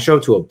 So if I show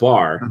up to a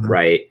bar,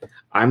 right,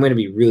 I'm going to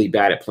be really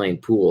bad at playing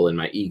pool in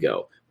my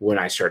ego. When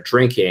I start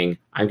drinking,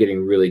 I'm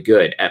getting really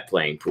good at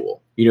playing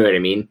pool. You know what I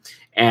mean?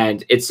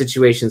 And it's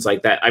situations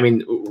like that. I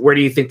mean, where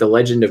do you think the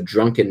legend of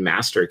Drunken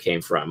Master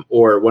came from?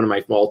 Or one of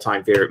my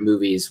all-time favorite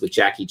movies with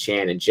Jackie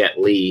Chan and Jet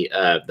Li,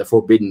 The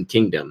Forbidden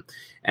Kingdom.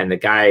 And the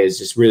guy is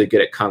just really good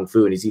at Kung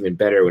Fu, and he's even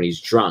better when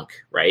he's drunk,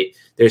 right?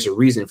 There's a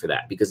reason for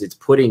that, because it's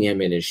putting him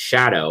in his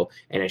shadow,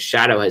 and his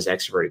shadow has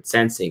extroverted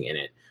sensing in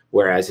it,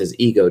 whereas his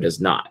ego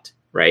does not,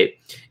 right?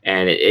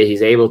 And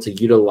he's able to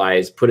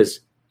utilize, put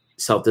his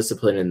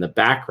self-discipline in the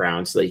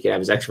background so that he can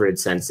have his extroverted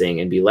sensing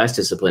and be less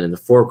disciplined in the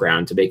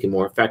foreground to make him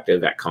more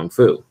effective at Kung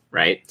Fu,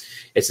 right?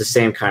 It's the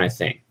same kind of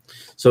thing.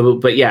 So,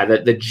 but yeah,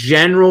 the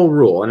general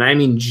rule, and I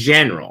mean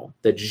general,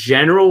 the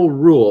general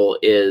rule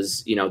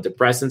is,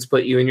 depressants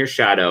put you in your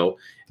shadow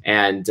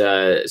and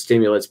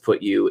stimulants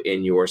put you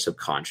in your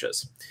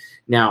subconscious.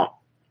 Now,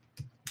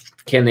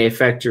 can they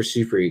affect your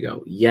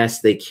superego?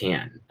 Yes, they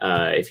can.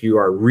 If you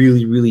are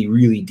really, really,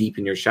 really deep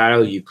in your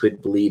shadow, you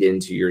could bleed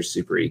into your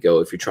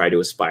superego if you try to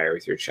aspire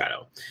with your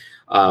shadow.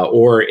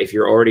 Or if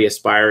you're already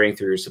aspiring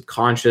through your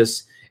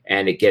subconscious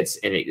and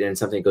then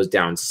something goes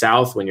down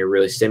south when you're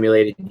really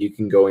stimulated, you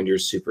can go into your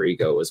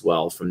superego as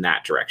well from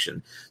that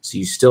direction. So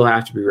you still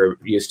have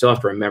to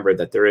remember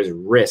that there is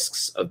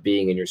risks of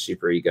being in your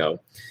superego.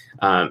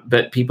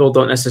 But people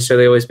don't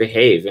necessarily always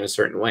behave in a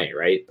certain way,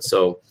 right?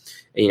 So,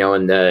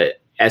 and the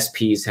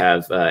SPs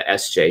have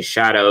SJ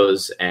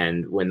shadows,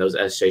 and when those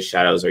SJ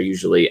shadows are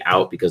usually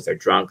out because they're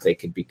drunk, they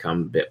could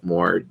become a bit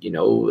more,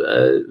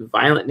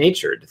 violent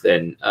natured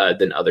than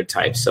other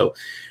types. So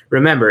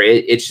remember,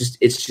 it's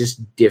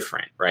just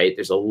different, right?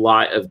 There's a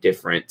lot of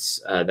difference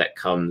that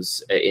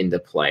comes into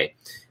play.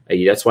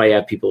 That's why you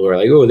have people who are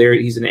like, oh,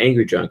 he's an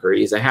angry drunk, or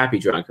he's a happy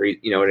drunk, or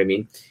you know what I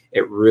mean?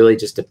 It really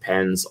just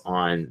depends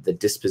on the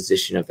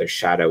disposition of their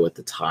shadow at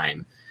the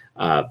time.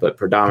 But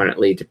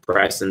predominantly,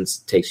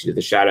 depressants takes you to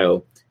the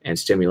shadow, and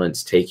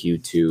stimulants take you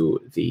to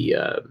the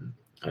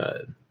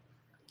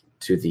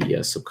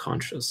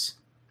subconscious.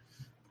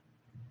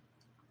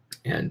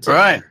 And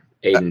right.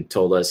 Aiden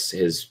told us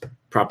his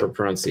proper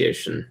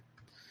pronunciation.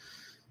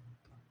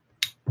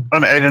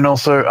 And Aiden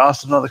also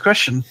asked another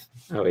question.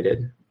 Oh, he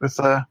did?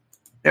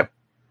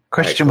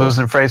 Question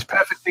wasn't phrased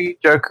perfectly.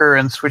 Joker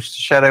and Switch to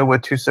Shadow were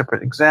two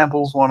separate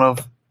examples. One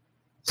of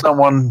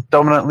someone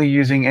dominantly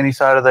using any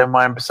side of their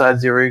mind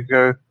besides their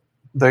ego,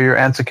 though your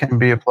answer can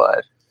be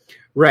applied.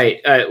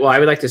 Right. Well, I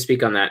would like to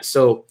speak on that.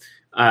 So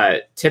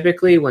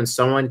typically when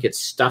someone gets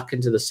stuck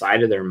into the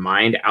side of their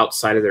mind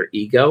outside of their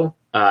ego,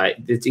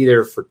 it's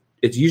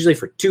usually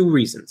for two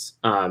reasons.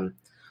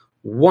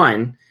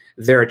 One,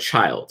 they're a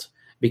child.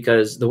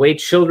 Because the way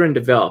children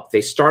develop, they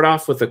start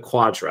off with a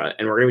quadra,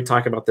 and we're going to be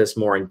talking about this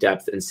more in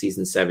depth in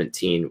season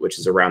 17, which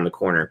is around the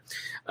corner.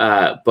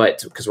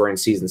 But because we're in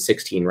season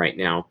 16 right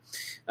now,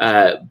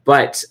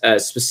 but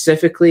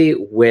specifically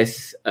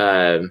with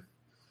a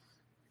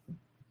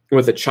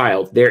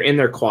child, they're in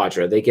their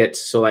quadra. They get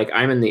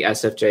I'm in the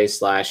SFJ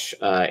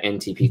 /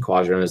 NTP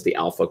quadra, known as the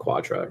alpha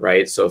quadra,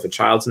 right? So if a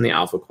child's in the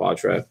alpha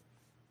quadra,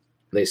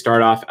 they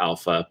start off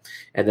alpha,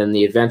 and then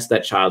the events of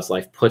that child's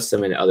life puts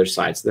them in other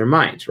sides of their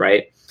mind,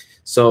 right?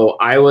 So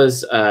I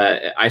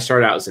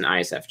started out as an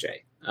ISFJ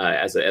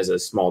as a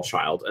small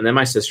child, and then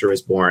my sister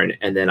was born,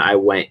 and then I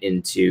went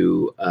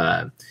into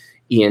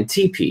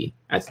ENTP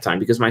at the time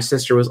because my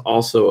sister was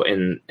also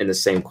in the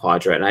same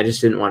quadrant, and I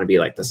just didn't want to be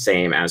like the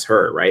same as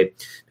her, right?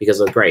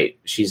 Because great,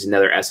 she's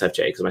another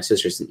SFJ because my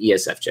sister's an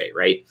ESFJ,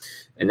 right?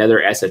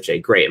 Another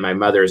SFJ, great. My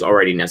mother is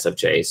already an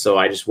SFJ, so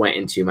I just went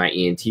into my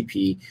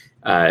ENTP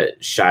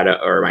shadow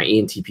or my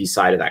ENTP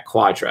side of that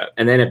quadra,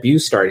 and then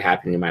abuse started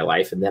happening in my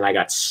life, and then I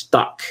got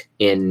stuck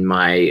in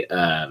my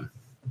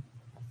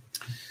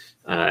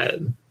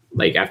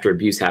after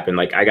abuse happened,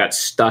 I got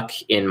stuck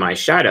in my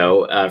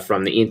shadow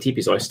from the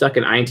ENTP. So I was stuck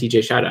in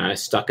INTJ shadow, and I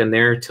was stuck in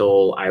there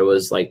till I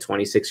was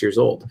 26 years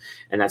old,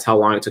 and that's how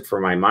long it took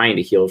for my mind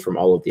to heal from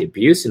all of the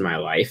abuse in my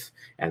life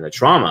and the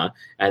trauma.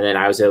 And then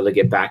I was able to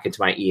get back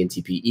into my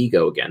ENTP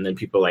ego again. Then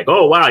people are like,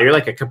 oh, wow, you're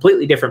a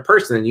completely different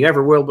person than you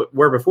ever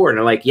were before. And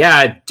they're like,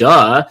 yeah,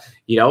 duh.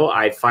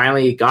 I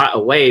finally got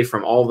away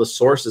from all the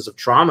sources of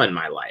trauma in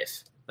my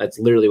life. That's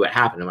literally what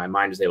happened. And my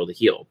mind was able to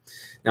heal.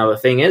 Now, the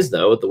thing is,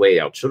 though, the way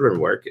our children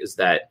work is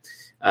that,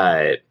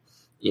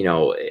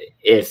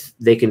 if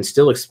they can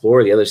still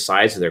explore the other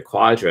sides of their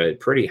quadra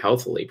pretty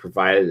healthily,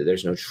 provided that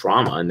there's no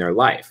trauma in their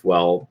life,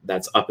 well,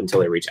 that's up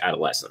until they reach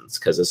adolescence.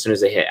 Because as soon as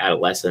they hit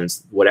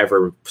adolescence,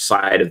 whatever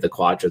side of the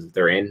quadra that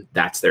they're in,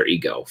 that's their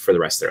ego for the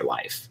rest of their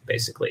life,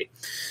 basically.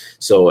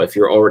 So if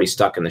you're already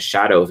stuck in the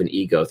shadow of an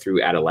ego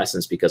through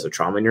adolescence because of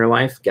trauma in your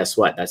life, guess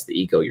what? That's the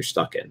ego you're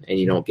stuck in, and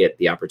you don't get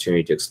the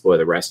opportunity to explore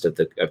the rest of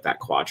that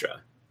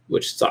quadra,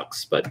 which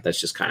sucks, but that's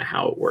just kind of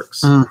how it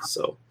works.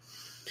 So,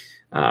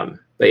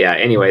 but yeah,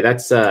 anyway,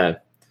 that's how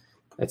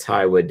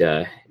I would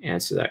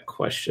answer that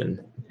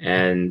question.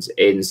 And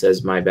Aiden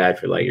says, my bad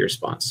for your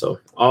response. So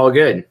all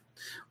good.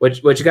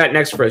 What you got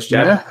next for us,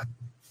 Jeff? Yeah.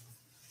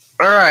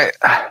 All right.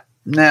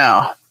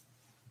 Now,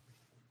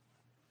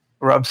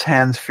 rubs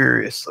hands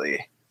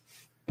furiously.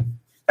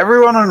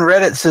 Everyone on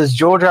Reddit says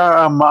George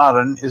R.R.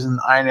 Martin is an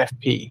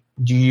INFP.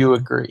 Do you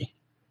agree?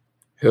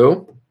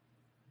 Who?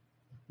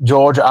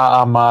 George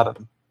R.R.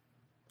 Martin.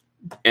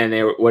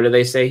 And what do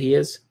they say he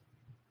is?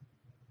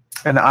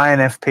 An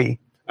INFP.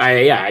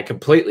 I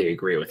completely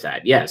agree with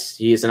that. Yes,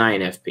 he is an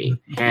INFP,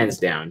 hands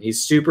down.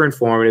 He's super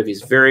informative.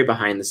 He's very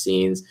behind the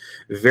scenes,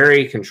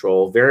 very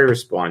controlled, very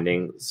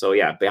responding. So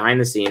yeah, behind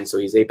the scenes. So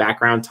he's a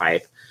background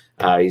type.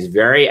 He's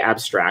very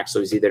abstract. So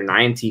he's either an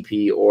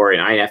INTP or an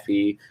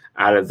INFP.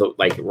 out of the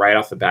right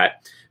off the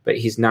bat. But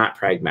he's not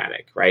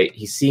pragmatic, right?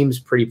 He seems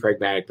pretty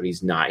pragmatic, but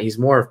he's not. He's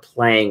more of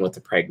playing with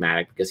the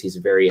pragmatic because he's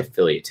very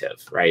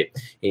affiliative, right?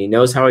 And he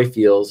knows how he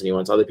feels, and he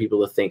wants other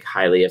people to think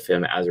highly of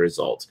him as a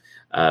result.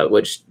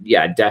 Which,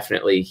 yeah,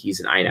 definitely he's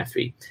an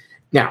INFP.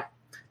 Now,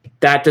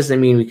 that doesn't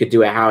mean we could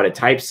do a how to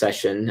type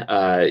session,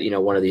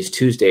 one of these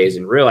Tuesdays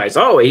and realize,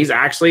 oh, he's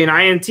actually an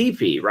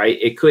INTP, right?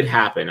 It could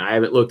happen. I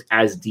haven't looked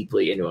as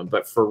deeply into him,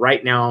 but for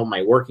right now,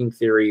 my working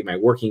theory, my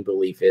working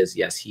belief is,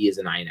 yes, he is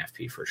an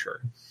INFP for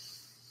sure.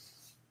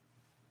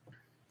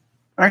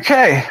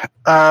 Okay,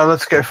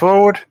 let's go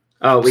forward.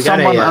 Oh, we got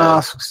Someone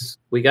asks.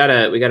 We got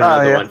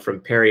another one from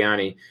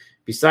Periani.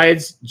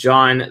 Besides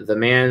John, the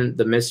man,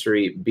 the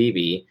mystery,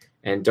 BB,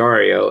 and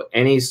Dario,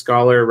 any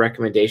scholar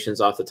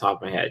recommendations off the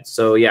top of my head?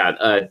 So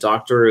yeah,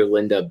 Dr.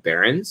 Linda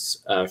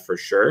Behrens, for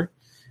sure.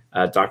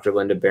 Dr.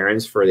 Linda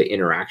Behrens for the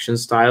interaction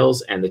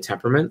styles and the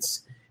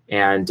temperaments,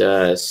 and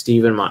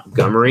Stephen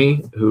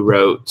Montgomery, who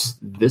wrote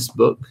this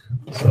book.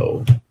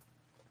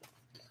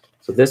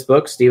 So this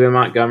book, Stephen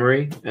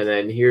Montgomery, and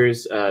then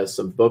here's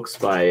some books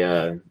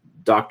by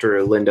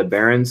Dr. Linda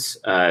Behrens.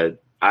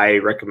 I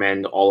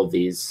recommend all of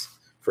these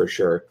for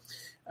sure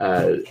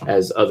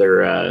as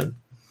other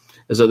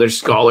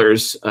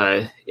scholars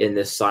in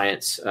this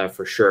science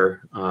for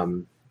sure.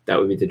 That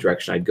would be the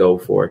direction I'd go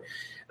for.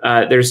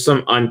 There's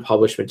some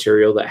unpublished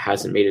material that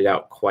hasn't made it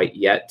out quite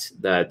yet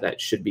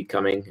that should be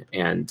coming,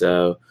 and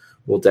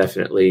we'll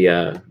definitely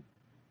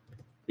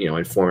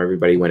inform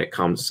everybody when it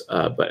comes.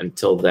 But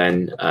until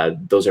then,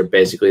 those are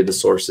basically the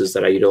sources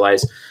that I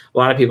utilize. A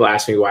lot of people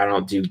ask me why I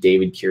don't do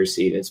David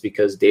Keirsey, and it's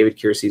because David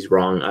Keirsey is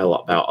wrong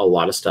about a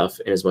lot of stuff,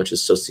 and as much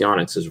as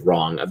Socionics is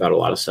wrong about a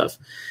lot of stuff.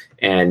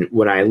 And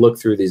when I look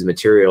through these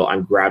material,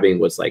 I'm grabbing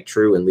what's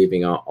true and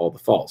leaving out all the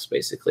false,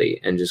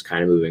 basically, and just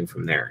kind of moving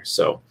from there.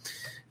 So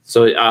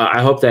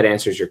I hope that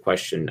answers your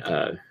question,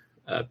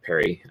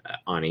 Perry,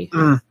 Ani,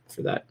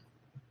 for that.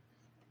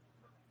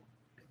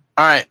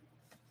 All right.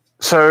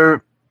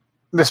 So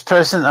this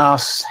person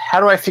asks, how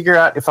do I figure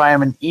out if I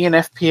am an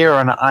ENFP or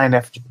an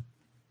INFJ?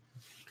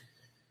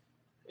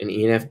 An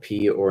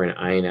ENFP or an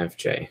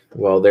INFJ?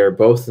 Well, they're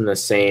both in the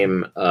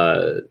same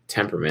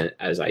temperament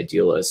as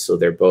idealists. So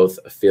they're both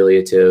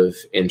affiliative,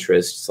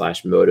 interest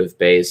 / motive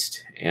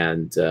based,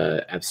 and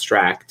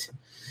abstract.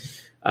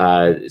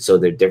 So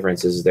their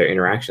difference is their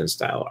interaction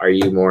style. Are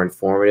you more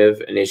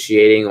informative,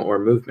 initiating, or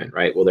movement,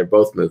 right? Well, they're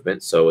both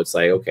movement. So it's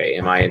okay,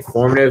 am I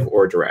informative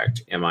or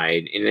direct? Am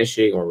I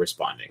initiating or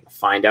responding?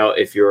 Find out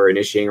if you're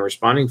initiating or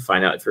responding.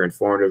 Find out if you're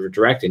informative or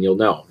direct, and you'll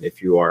know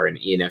if you are an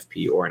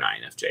ENFP or an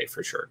INFJ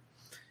for sure.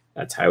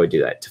 That's how I would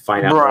do that. To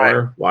find out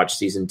more, watch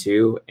season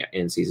 2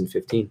 and season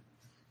 15.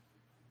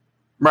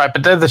 Right,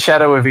 but they're the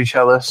shadow of each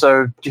other.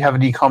 So do you have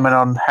any comment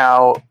on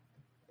how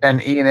an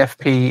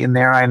ENFP in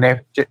their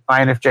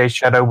INFJ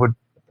shadow would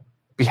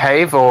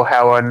behave, or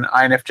how an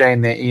INFJ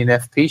in their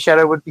ENFP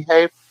shadow would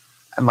behave?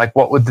 And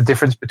what would the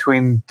difference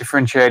between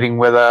differentiating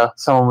whether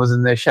someone was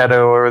in their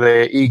shadow or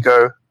their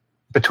ego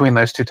between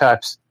those two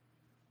types?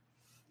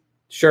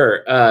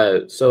 Sure.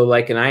 So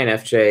an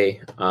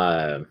INFJ,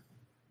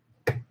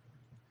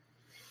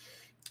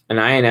 an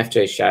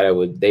INFJ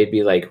shadow they'd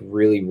be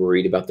really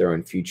worried about their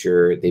own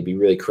future. They'd be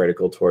really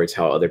critical towards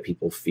how other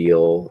people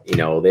feel. They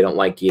don't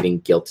like getting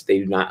guilt. They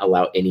do not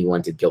allow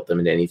anyone to guilt them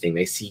into anything.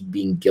 They see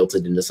being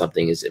guilted into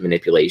something as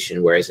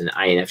manipulation, whereas an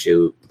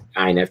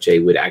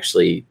INFJ would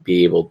actually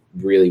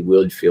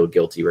would feel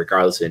guilty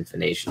regardless of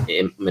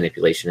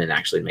manipulation and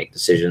actually make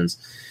decisions.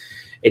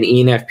 An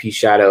ENFP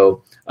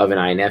shadow of an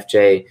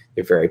INFJ,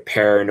 they're very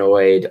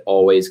paranoid,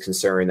 always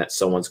concerned that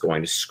someone's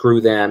going to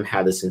screw them,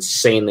 have this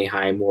insanely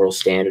high moral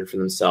standard for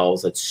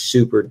themselves that's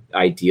super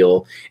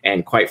ideal,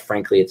 and quite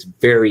frankly, it's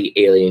very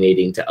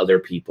alienating to other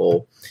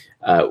people,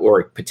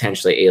 or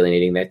potentially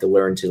alienating. They have to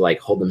learn to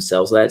hold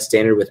themselves to that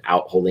standard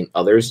without holding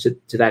others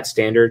to that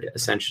standard,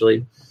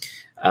 essentially.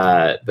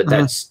 But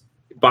that's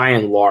by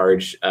and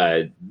large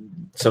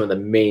some of the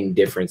main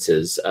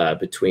differences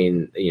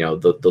between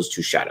those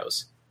two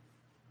shadows.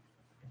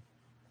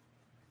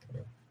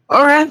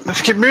 All right,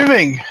 let's keep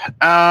moving.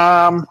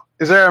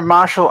 Is there a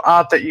martial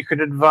art that you could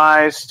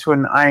advise to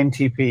an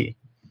INTP?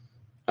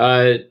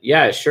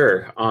 Yeah,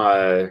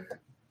 sure.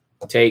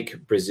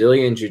 Take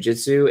Brazilian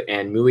Jiu-Jitsu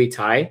and Muay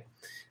Thai,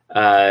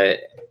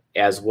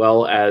 as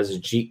well as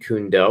Jeet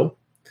Kune Do.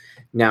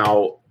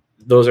 Now,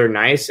 those are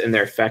nice and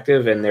they're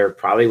effective, and they're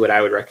probably what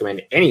I would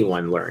recommend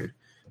anyone learn.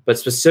 But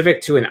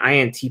specific to an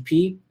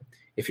INTP,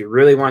 if you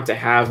really want to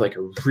have a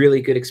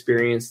really good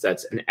experience,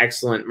 that's an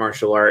excellent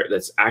martial art,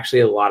 that's actually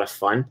a lot of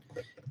fun,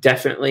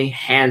 definitely,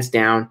 hands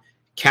down,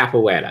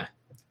 capoeira.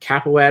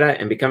 Capoeira,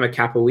 and become a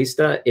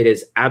capoeista. It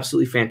is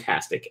absolutely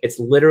fantastic. It's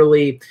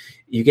literally,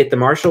 you get the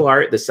martial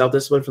art, the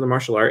self-discipline for the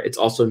martial art. It's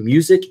also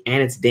music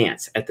and it's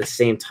dance at the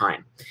same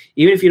time.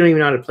 Even if you don't even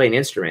know how to play an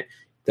instrument,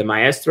 the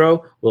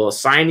maestro will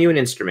assign you an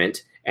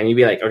instrument, and you'll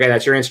be okay,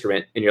 that's your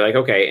instrument. And you're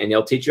okay, and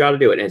they'll teach you how to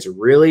do it. And it's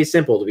really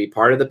simple to be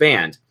part of the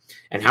band.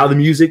 And how the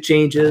music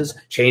changes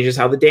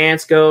how the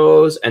dance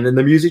goes, and then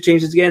the music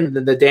changes again, and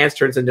then the dance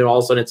turns into all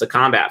of a sudden it's a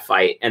combat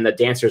fight, and the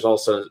dancers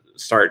also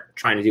start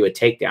trying to do a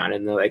takedown,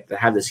 and they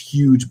have this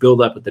huge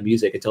buildup with the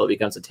music until it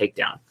becomes a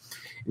takedown.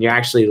 And you're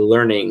actually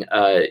learning,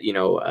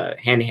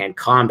 hand-to-hand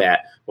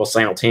combat while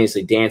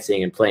simultaneously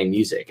dancing and playing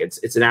music.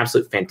 It's an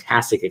absolute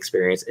fantastic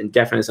experience, and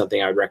definitely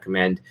something I would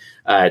recommend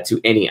to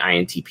any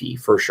INTP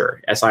for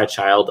sure. SI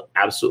Child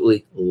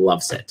absolutely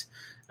loves it.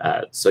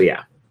 So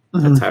yeah,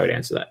 that's how I would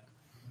answer that.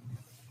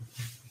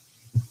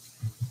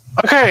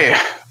 Okay,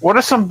 what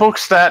are some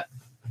books that,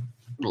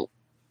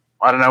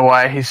 I don't know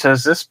why he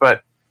says this,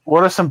 but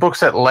what are some books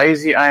that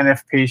lazy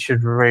INFP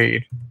should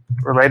read?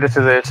 Related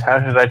to this,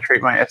 how should I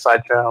treat my SI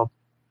child?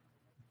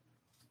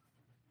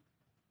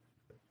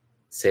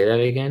 Say that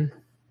again.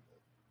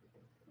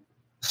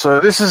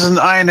 So this is an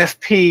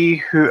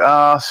INFP who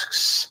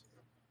asks,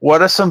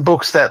 what are some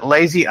books that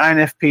lazy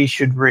INFP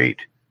should read?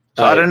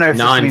 So I don't know if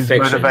this means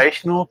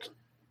motivational.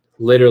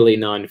 Literally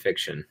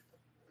nonfiction.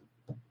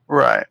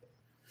 Right.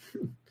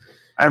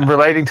 And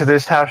relating to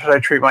this, how should I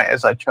treat my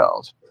SI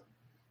child?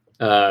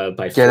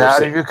 By get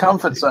out of your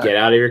comfort zone. Get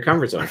out of your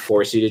comfort zone.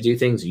 Force you to do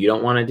things you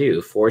don't want to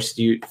do. Force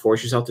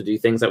yourself to do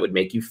things that would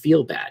make you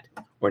feel bad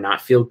or not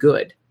feel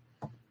good.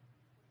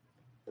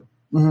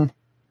 Mm-hmm.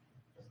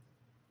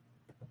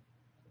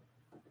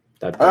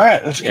 All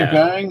right, let's keep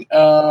going.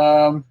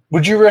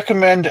 Would you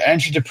recommend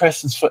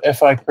antidepressants for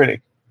FI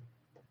Critic?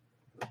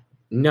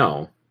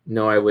 No,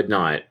 I would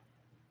not.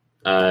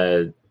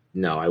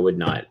 No, I would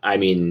not. I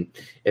mean,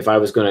 if I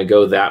was going to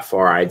go that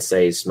far, I'd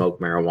say smoke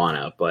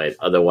marijuana, but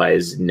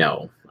otherwise,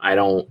 no. I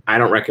don't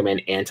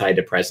recommend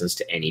antidepressants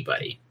to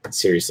anybody.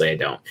 Seriously, I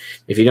don't.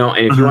 If you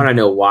want to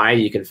know why,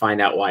 you can find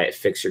out why at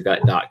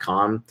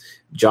fixyourgut.com.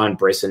 John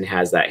Brisson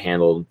has that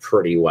handled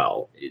pretty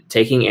well.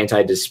 Taking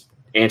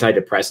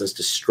antidepressants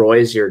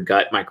destroys your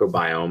gut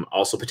microbiome,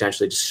 also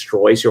potentially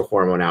destroys your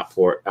hormone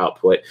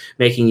output,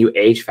 making you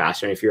age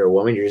faster. And if you're a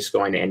woman, you're just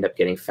going to end up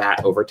getting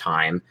fat over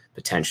time,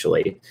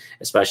 potentially,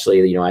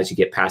 especially, as you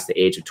get past the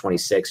age of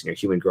 26 and your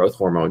human growth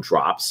hormone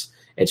drops.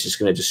 It's just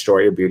going to destroy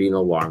your beauty in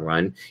the long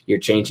run. You're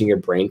changing your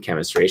brain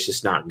chemistry. It's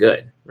just not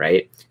good,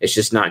 right? It's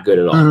just not good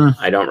at all.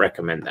 I don't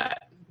recommend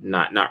that.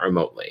 Not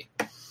remotely.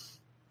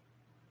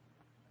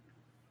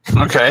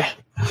 Okay.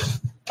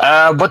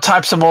 What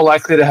types are more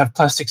likely to have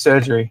plastic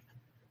surgery?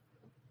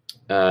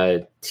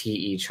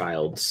 TE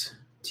childs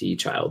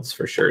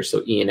for sure.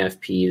 So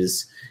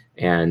ENFPs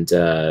and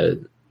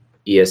ESFPs,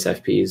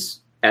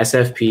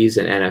 SFPs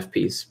and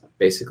NFPs.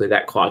 Basically,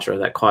 that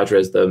quadra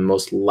is the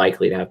most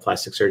likely to have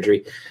plastic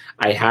surgery.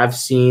 I have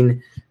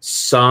seen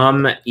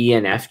some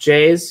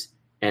ENFJs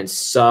and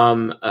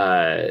some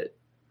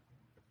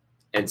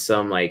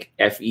like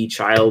FE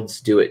childs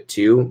do it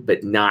too,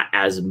 but not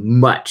as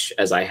much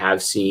as I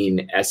have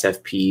seen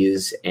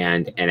SFPs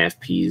and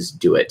NFPs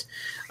do it.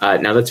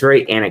 Now that's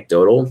very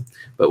anecdotal,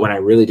 but when I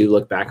really do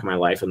look back in my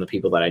life and the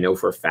people that I know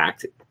for a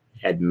fact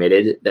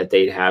admitted that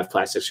they'd have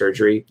plastic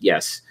surgery,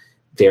 yes,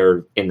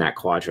 they're in that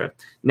quadra.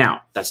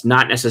 Now, that's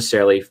not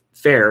necessarily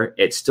fair.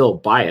 It's still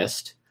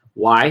biased.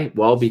 Why?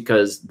 Well,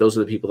 because those are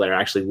the people that are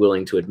actually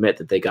willing to admit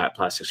that they got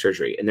plastic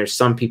surgery. And there's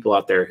some people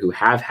out there who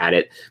have had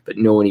it, but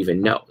no one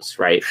even knows,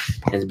 right?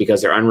 And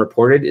because they're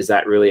unreported, is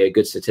that really a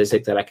good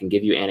statistic that I can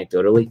give you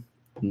anecdotally?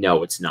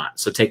 No, it's not.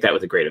 So take that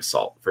with a grain of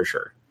salt, for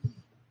sure.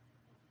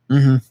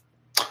 Mm-hmm.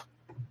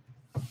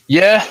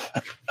 Yeah.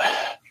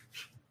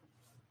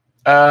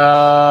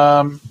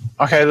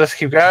 Okay, let's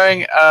keep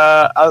going.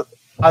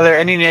 Are there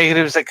any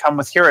negatives that come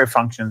with hero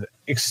functions?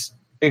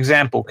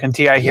 Example, can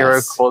TI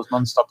hero cause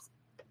non-stop?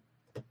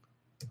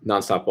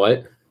 Non-stop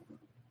what?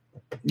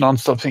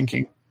 Non-stop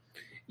thinking.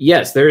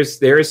 Yes, there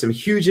is some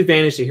huge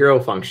advantage to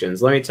hero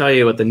functions. Let me tell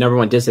you what the number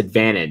one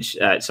disadvantage.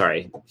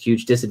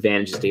 Huge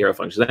disadvantages to hero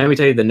functions. Let me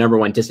tell you the number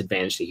one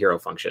disadvantage to hero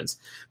functions: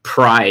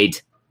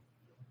 pride,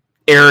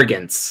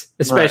 arrogance,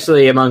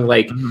 especially among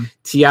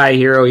TI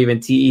hero, even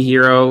TE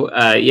hero.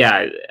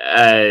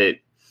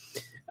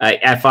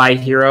 FI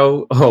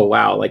hero. Oh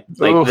wow!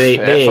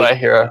 FI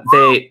hero.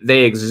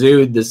 They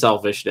exude the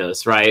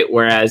selfishness, right?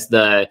 Whereas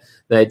the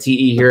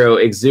TE hero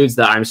exudes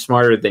the I'm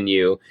smarter than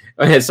you.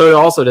 So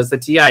also does the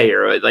TI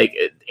hero. Like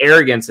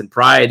arrogance and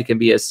pride can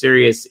be a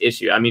serious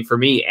issue. I mean, for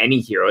me, any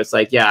hero, it's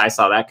like, yeah, I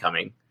saw that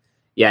coming.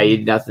 Yeah,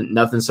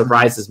 nothing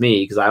surprises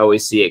me because I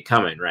always see it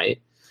coming,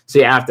 right? So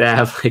you have to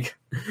have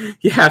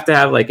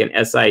like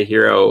an SI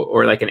hero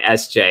or like an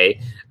SJ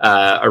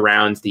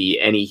around the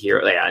any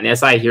hero. Yeah, an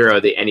SI hero,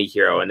 the any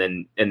hero, and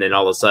then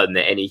all of a sudden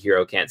the any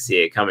hero can't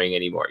see it coming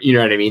anymore. You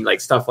know what I mean? Like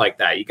stuff like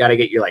that. You got to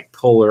get your like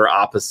polar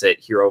opposite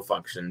hero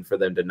function for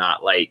them to not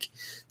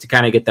to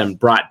kind of get them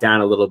brought down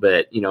a little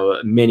bit,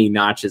 many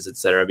notches,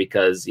 etc.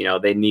 Because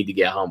they need to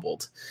get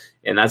humbled,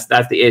 and that's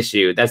the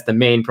issue. That's the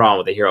main problem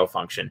with the hero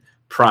function.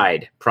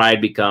 Pride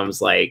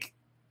becomes like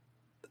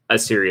a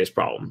serious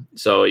problem.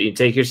 So you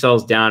take your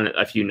cells down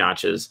a few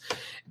notches.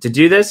 To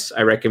do this,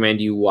 I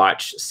recommend you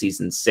watch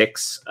season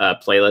 6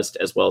 playlist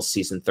as well as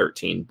season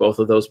 13. Both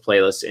of those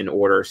playlists in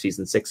order,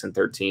 season 6 and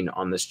 13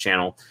 on this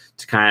channel,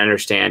 to kind of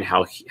understand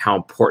how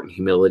important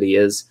humility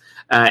is.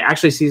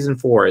 Actually, season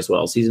 4 as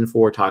well. Season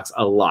 4 talks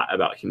a lot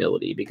about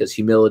humility because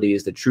humility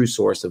is the true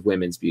source of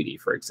women's beauty,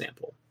 for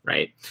example,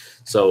 right?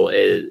 So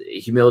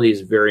humility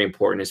is very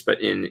important, but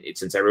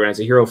since everyone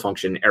has a hero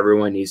function,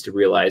 everyone needs to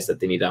realize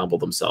that they need to humble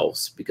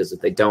themselves, because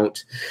if they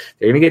don't,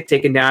 they're going to get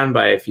taken down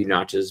by a few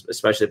notches,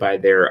 especially by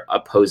their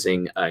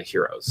opposing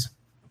heroes.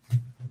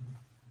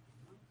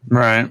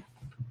 Right.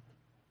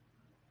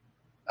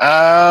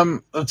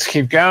 Let's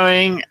keep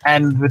going.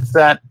 And with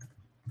that,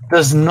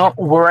 does not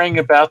worrying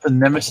about the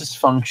nemesis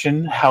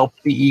function help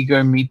the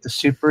ego meet the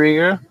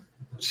superego,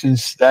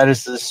 since that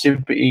is the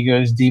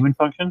superego's demon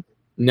function?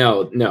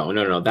 No.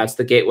 That's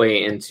the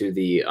gateway into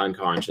the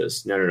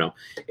unconscious. No.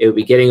 It would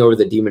be getting over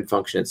the demon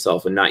function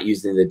itself and not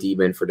using the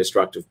demon for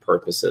destructive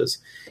purposes.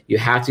 You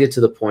have to get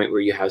to the point where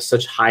you have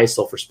such high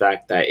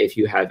self-respect that if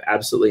you have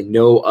absolutely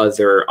no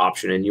other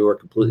option and you are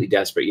completely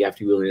desperate, you have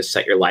to be willing to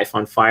set your life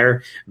on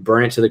fire,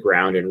 burn it to the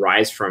ground, and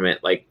rise from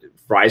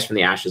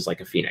the ashes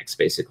like a phoenix,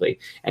 basically,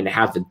 and to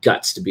have the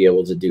guts to be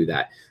able to do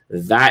that.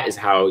 That is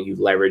how you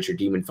leverage your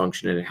demon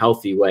function in a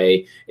healthy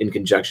way in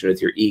conjunction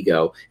with your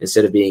ego,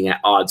 instead of being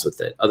at odds with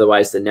it.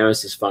 Otherwise, the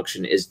nemesis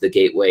function is the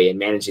gateway, and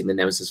managing the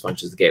nemesis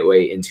function is the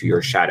gateway into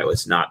your shadow.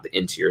 It's not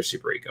into your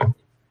superego.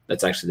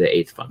 That's actually the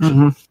 8th function.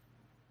 Mm-hmm.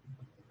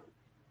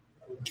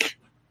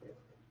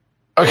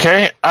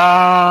 Okay.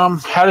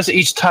 How does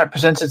each type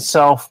present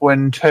itself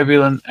when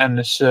turbulent and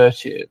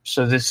assertive?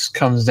 So this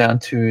comes down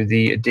to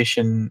the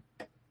addition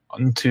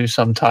onto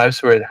some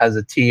types where it has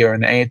a T or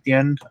an A at the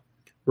end.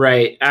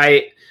 Right.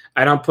 I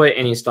don't put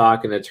any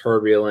stock in the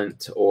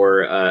turbulent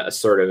or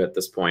assertive at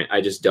this point. I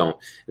just don't.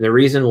 And the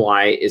reason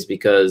why is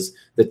because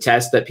the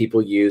tests that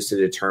people use to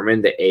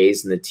determine the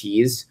A's and the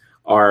T's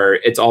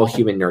it's all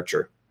human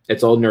nurture.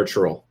 It's all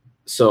nurtural.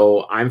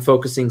 So I'm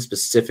focusing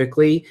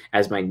specifically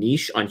as my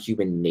niche on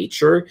human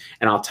nature,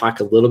 and I'll talk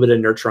a little bit of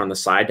nurture on the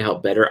side to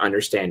help better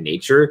understand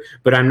nature,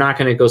 but I'm not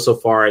going to go so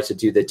far as to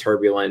do the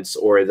turbulence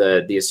or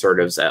the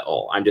assertives at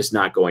all. I'm just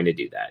not going to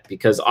do that,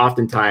 because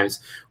oftentimes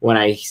when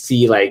I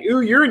see like,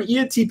 ooh, you're an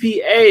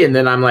ENTPA, and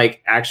then I'm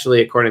like,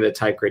 actually, according to the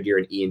type grid, you're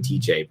an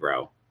ENTJ,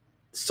 bro.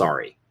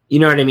 Sorry. You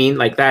know what I mean?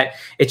 Like that,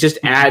 it just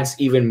adds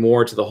even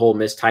more to the whole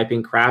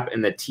mistyping crap,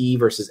 and the T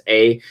versus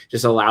A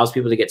just allows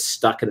people to get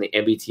stuck in the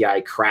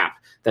MBTI crap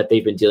that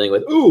they've been dealing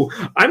with. Ooh,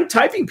 I'm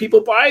typing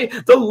people by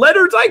the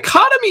letter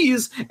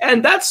dichotomies,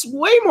 and that's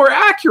way more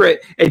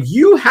accurate. And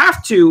you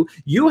have to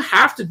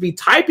be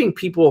typing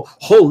people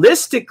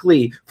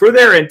holistically for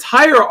their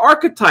entire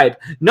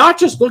archetype, not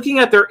just looking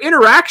at their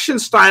interaction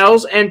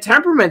styles and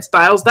temperament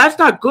styles. That's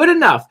not good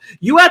enough.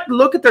 You have to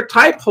look at their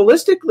type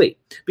holistically,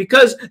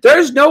 because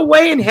there's no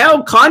way in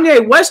hell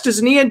Kanye West is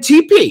an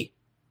ENTP.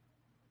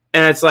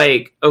 And it's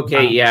like,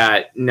 okay,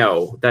 yeah,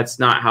 no, that's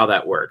not how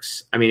that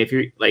works. I mean, if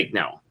you're like,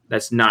 no.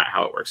 That's not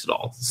how it works at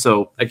all.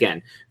 So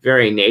again,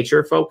 very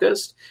nature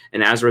focused.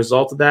 And as a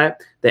result of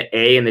that, the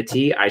A and the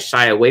T, I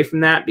shy away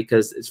from that,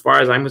 because as far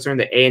as I'm concerned,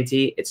 the A and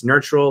T, it's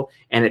neutral,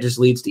 and it just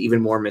leads to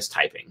even more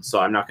mistyping. So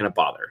I'm not going to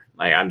bother.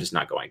 I'm just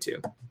not going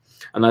to.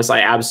 Unless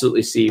I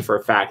absolutely see for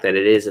a fact that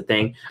it is a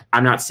thing,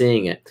 I'm not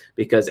seeing it,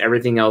 because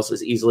everything else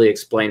is easily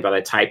explained by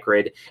the type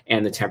grid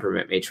and the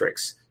temperament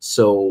matrix.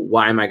 So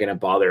why am I going to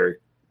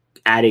bother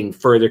adding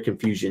further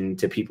confusion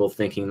to people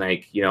thinking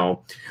like,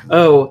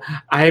 oh,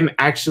 I'm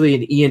actually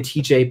an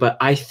ENTJ, but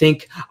I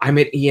think I'm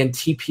an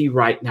ENTP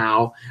right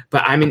now,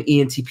 but I'm an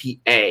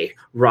ENTPA,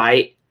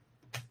 right?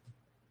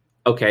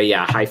 Okay,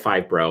 yeah, high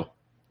five, bro.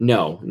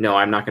 No,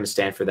 I'm not going to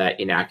stand for that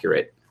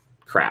inaccurate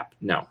crap.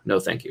 No,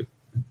 thank you.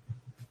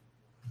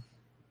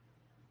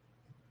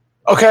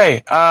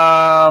 Okay,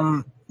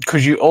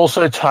 could you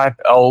also type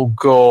Al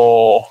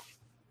Gore?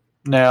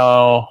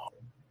 Now,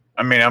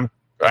 I mean,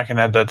 I can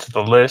add that to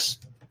the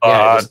list.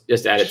 Yeah,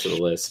 just add it to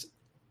the list.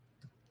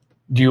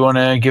 Do you want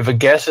to give a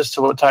guess as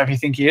to what type you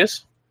think he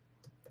is?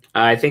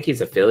 I think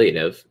he's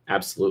affiliative.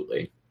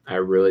 Absolutely. I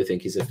really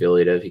think he's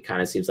affiliative. He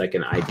kind of seems like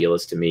an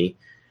idealist to me.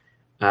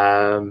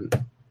 I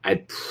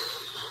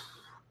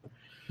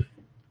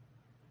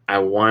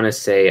want to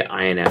say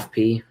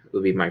INFP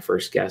would be my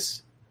first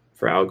guess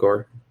for Al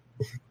Gore.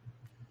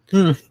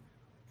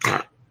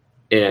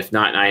 And if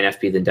not an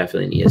INFP, then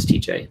definitely an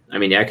ESTJ. I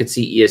mean, I could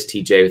see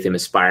ESTJ with him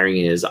aspiring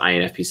in his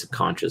INFP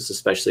subconscious,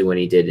 especially when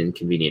he did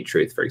Inconvenient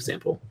Truth, for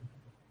example.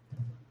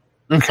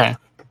 Okay.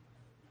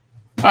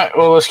 All right,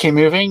 well, let's keep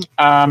moving.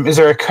 Is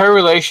there a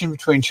correlation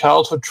between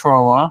childhood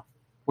trauma,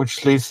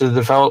 which leads to the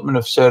development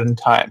of certain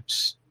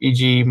types,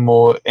 e.g.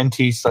 more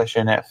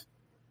NT/NF?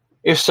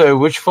 If so,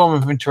 which form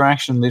of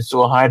interaction leads to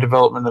a high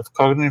development of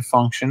cognitive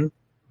function,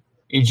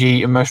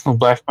 e.g. emotional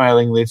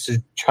blackmailing leads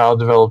to child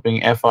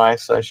developing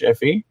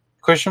FI/FE?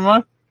 Question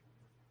mark?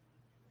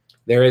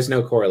 There is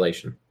no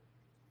correlation.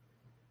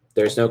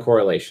 There's no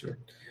correlation.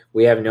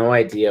 We have no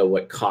idea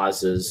what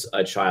causes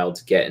a child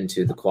to get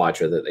into the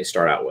quadra that they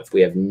start out with.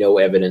 We have no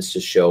evidence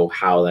to show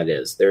how that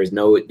is. There's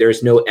no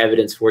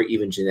evidence for it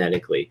even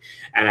genetically.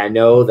 And I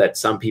know that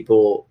some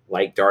people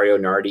like Dario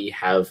Nardi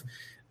have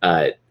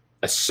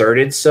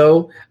asserted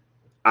so.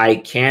 I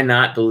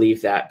cannot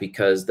believe that,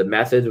 because the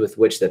method with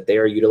which that they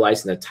are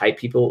utilizing to type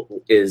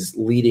people is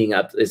leading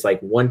up is like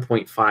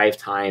 1.5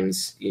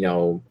 times,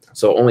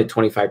 so only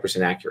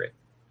 25% accurate.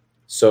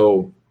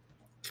 So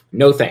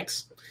no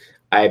thanks.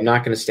 I am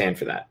not going to stand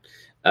for that.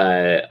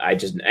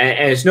 And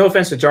it's no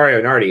offense to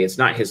Dario Nardi. It's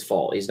not his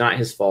fault. It's not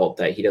his fault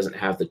that he doesn't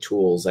have the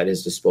tools at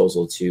his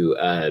disposal to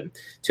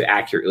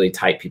accurately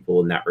type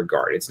people in that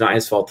regard. It's not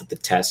his fault that the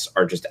tests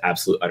are just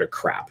absolute utter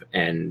crap.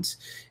 And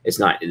it's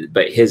not,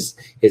 but his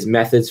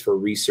methods for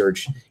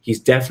research,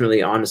 he's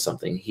definitely onto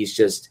something. He's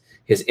just,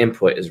 his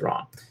input is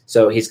wrong.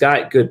 So he's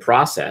got good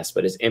process,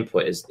 but his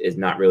input is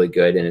not really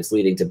good, and it's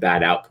leading to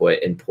bad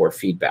output and poor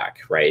feedback,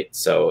 right?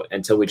 So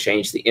until we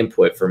change the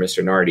input for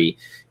Mr. Nardi,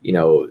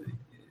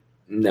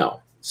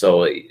 no.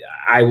 So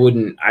I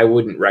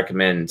wouldn't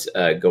recommend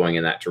going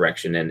in that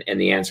direction. And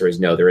the answer is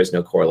no, there is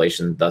no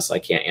correlation. Thus, I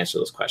can't answer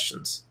those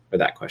questions or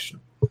that question.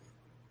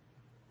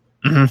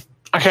 Mm-hmm.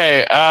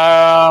 Okay.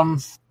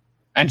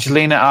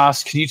 Angelina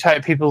asks, can you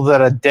type people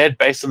that are dead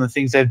based on the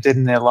things they've did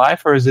in their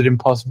life, or is it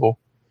impossible?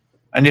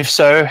 And if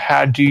so,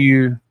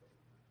 is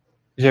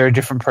there a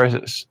different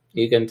process?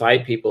 You can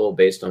type people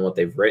based on what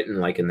they've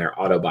written, like in their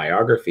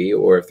autobiography,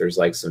 or if there's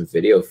like some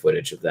video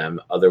footage of them.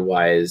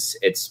 Otherwise,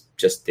 it's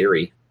just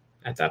theory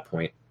at that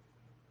point.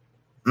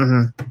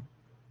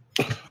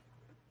 Mm-hmm.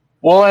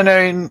 Well, I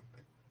know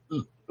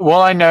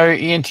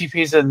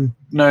ENTPs are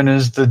known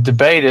as the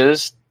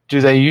debaters.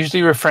 Do they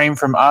usually refrain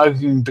from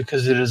arguing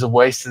because it is a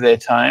waste of their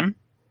time?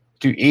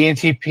 Do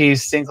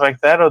ENTPs think like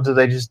that, or do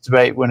they just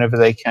debate whenever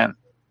they can?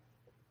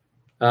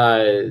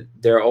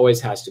 There always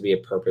has to be a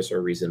purpose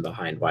or reason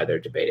behind why they're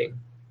debating.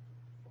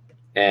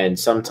 And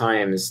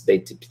sometimes they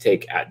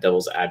take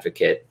devil's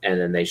advocate and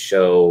then they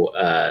show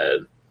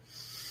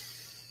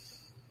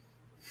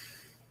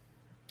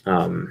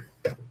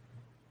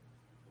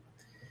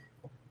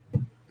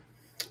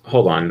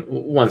hold on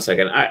one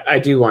second. I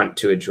do want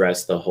to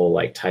address the whole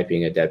like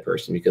typing a dead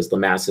person, because the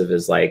massive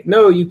is like,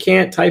 no, you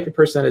can't type a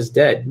person that is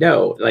dead.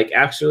 No, like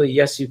actually,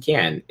 yes, you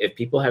can. If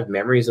people have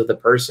memories of the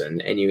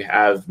person and you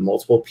have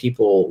multiple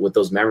people with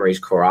those memories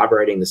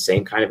corroborating the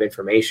same kind of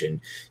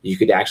information, you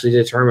could actually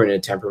determine a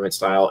temperament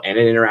style and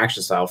an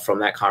interaction style from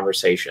that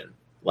conversation.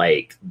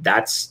 Like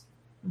that's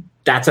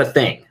a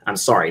thing. I'm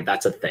sorry,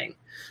 that's a thing.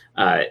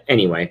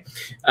 Anyway,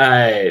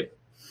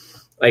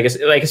 like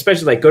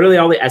especially like go to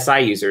all the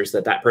SI users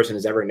that person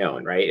has ever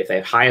known, right? If they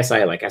have high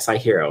SI, like SI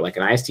Hero, like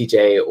an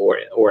ISTJ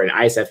or an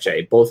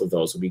ISFJ, both of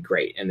those would be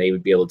great. And they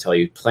would be able to tell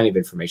you plenty of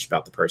information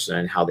about the person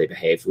and how they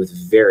behave with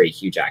very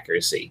huge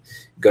accuracy.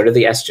 Go to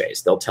the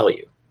SJs, they'll tell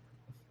you.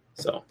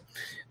 So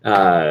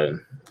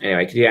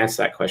anyway, could you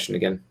answer that question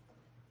again?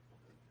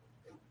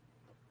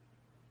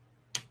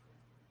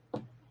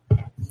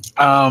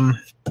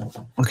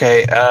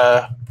 Okay.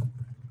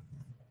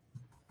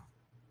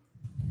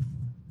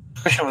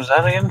 Question was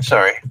that again?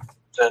 Sorry.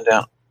 Turn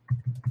down.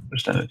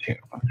 Just turn it here.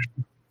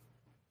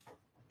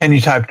 Can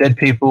you type dead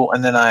people?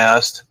 And then I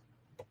asked,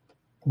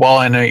 while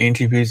I know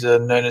ENTPs are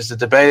known as the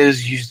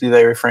debaters, usually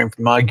they refrain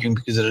from arguing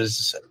because it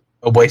is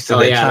a waste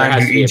of their time.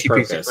 Do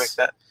ENTPs think like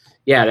that?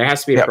 Yeah, there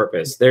has to be a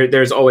purpose.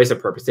 There's always a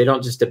purpose. They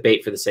don't just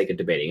debate for the sake of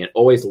debating. It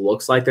always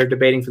looks like they're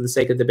debating for the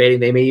sake of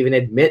debating. They may even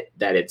admit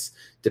that it's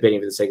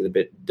debating for the sake of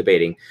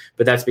debating,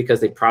 but that's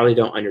because they probably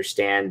don't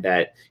understand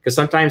that, because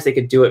sometimes they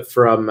could do it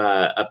from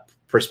a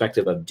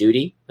perspective of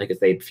duty, like if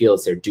they feel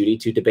it's their duty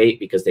to debate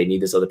because they need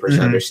this other person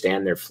to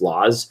understand their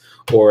flaws,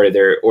 or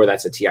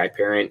that's a TI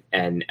parent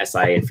and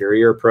SI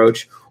inferior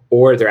approach,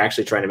 or they're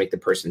actually trying to make the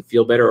person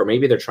feel better, or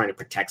maybe they're trying to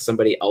protect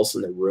somebody else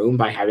in the room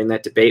by having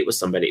that debate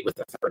with a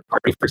third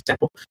party, for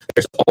example.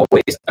 There's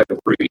always a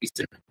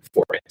reason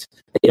for it.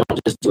 They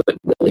don't just do it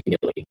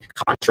willy-nilly,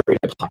 contrary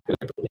to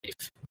popular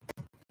belief.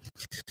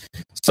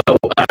 So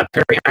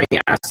Perry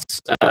Heine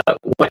asks,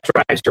 what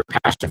drives your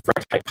passion for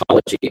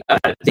typology?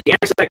 The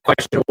answer to that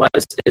question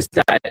is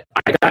that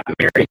I got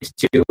married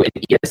to an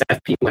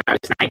ESFP when I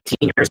was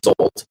 19 years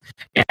old,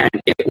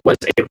 and it was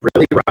a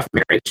really rough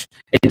marriage,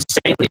 an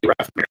insanely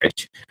rough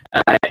marriage,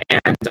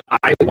 and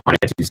I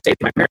wanted to save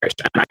my marriage,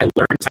 and I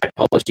learned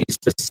typology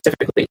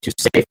specifically to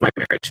save my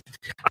marriage.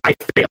 I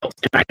failed,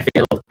 and I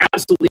failed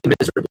absolutely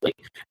miserably.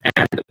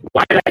 And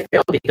why did I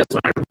fail? Because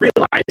when I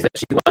realized that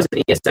she was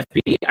an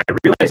ESFP, I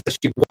realized that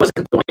she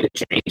wasn't going to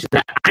change,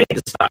 that I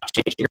need to stop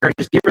changing her and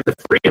just give her the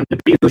freedom to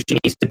be who she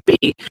needs to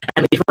be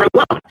and leave her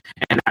alone.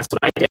 And that's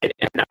what I did.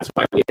 And that's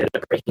why we ended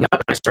up breaking up.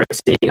 And I started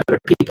seeing other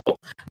people.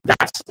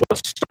 That's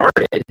what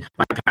started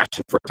my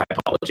passion for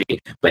typology.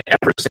 But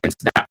ever since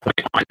that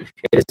point on,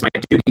 it is my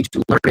duty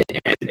to learn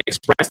it and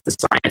express the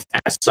science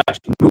as such,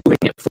 moving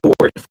it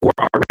forward for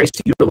our race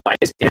to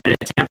utilize in an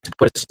attempt to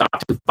put a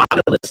stop to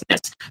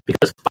fatherlessness,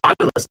 because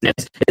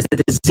fatherlessness is a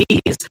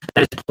disease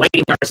that is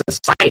plaguing our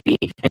society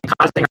and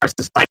causing our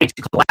society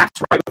to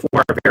collapse right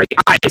before our very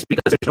eyes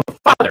because there's no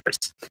fathers.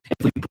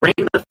 If we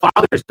bring the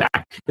fathers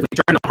back, if we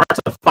turn the hearts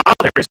of the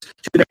fathers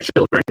to their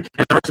children and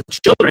the hearts of the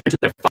children to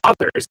their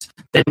fathers,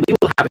 then we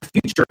will have a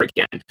future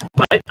again.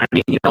 But, I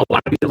mean, a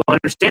lot of people don't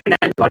understand that,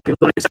 a lot of people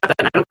don't accept that,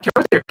 and I don't care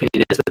what their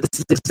opinion is, but this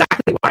is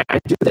exactly why I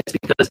do this,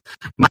 because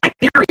my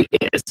theory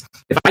is,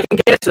 if I can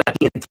get it so that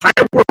the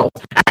entire world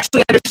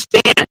actually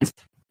understands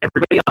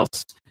everybody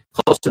else,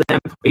 close to them,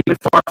 or even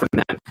far from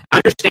them,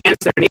 understands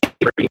their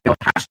neighbor,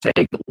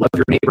 hashtag love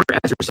your neighbor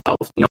as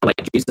yourself,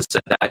 like Jesus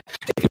said that.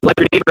 If you love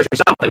your neighbor as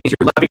yourself, that means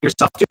you're loving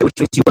yourself too, which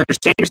means you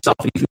understand yourself.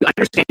 If you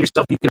understand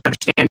yourself, you can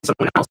understand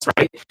someone else,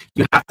 right?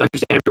 You have to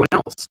understand everyone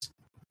else.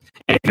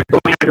 And if you're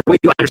going out of your way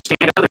to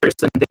understand others,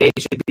 then they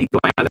should be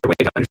going out of their way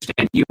to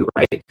understand you,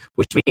 right?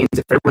 Which means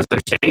if everyone's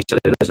understanding each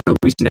other, there's no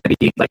reason to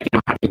be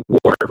having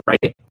war,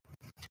 right?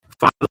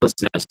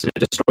 Fatherlessness, and it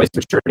destroys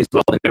maturity as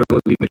well, and everyone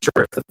will be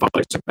mature if the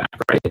fathers are back,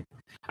 right?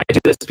 I do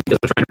this because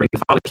I'm trying to bring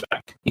the fathers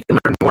back. You can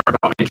learn more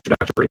about my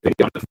introductory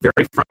video on the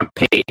very front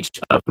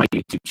page of my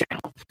YouTube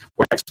channel,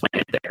 where I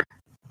explain it there.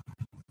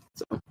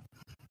 So,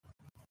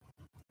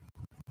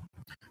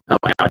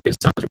 my audio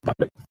sounds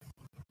republic.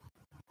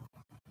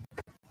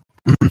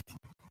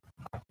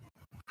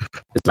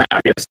 Is my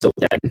audio still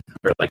dead,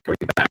 or are we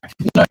back?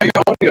 No, your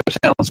audio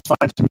sounds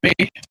fine to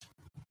me.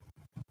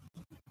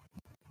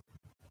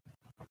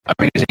 I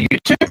mean, is it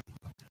YouTube?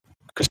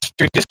 Because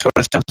through Discord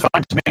it sounds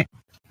fine to me.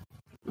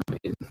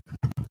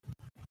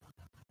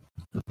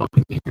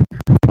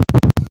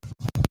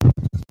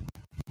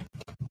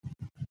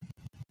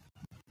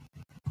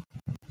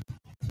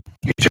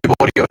 YouTube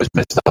audio is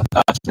messed up.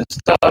 It's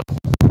messed up.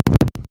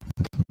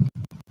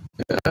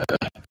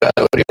 That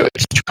audio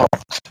is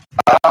chopped.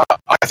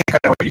 I think I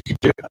know what you can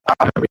do.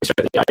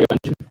 Restart the audio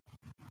engine.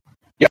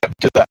 Yep,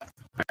 do that.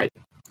 All right.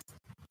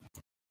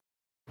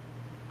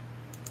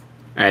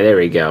 All right, there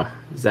we go.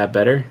 Is that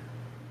better?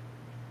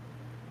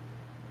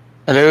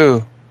 Hello.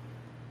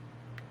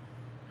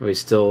 Are we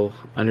still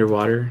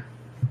underwater?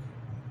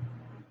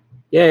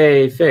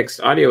 Yay,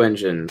 fixed. Audio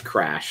engine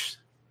crash.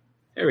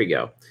 There we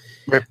go.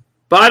 Rip.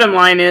 Bottom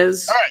line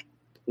is, all right,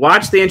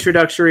 watch the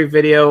introductory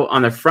video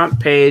on the front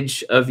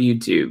page of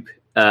YouTube,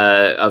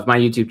 of my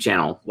YouTube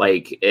channel.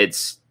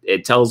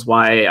 It tells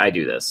why I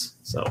do this.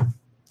 So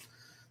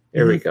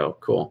there we go.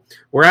 Cool.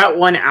 We're at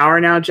 1 hour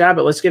now, Jab,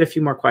 but let's get a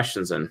few more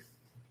questions in.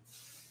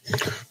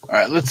 All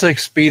right, let's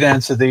speed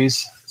answer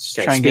these.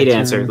 Okay, speed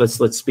answer.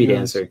 Let's speed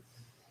answer.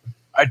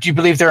 Do you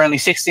believe there are only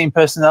 16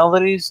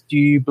 personalities? Do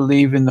you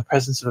believe in the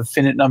presence of a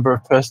finite number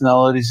of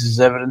personalities as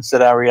evidence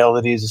that our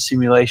reality is a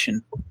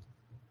simulation?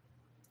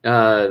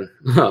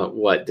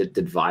 What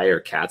did Vi or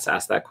Katz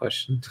ask that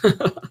question?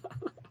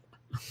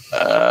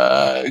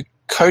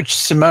 Coach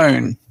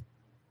Simone.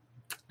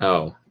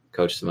 Oh,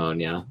 Coach Simone,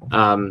 yeah.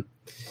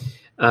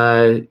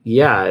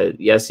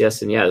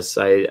 Yes, and yes.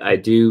 I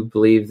do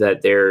believe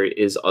that there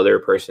is other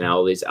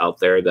personalities out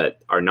there that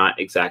are not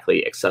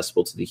exactly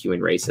accessible to the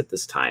human race at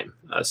this time,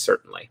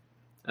 certainly,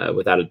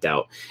 without a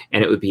doubt.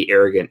 And it would be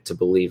arrogant to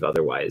believe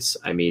otherwise.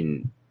 I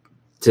mean,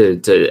 you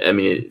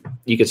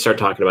could start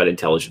talking about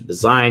intelligent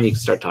design. You can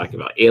start talking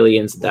about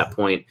aliens at that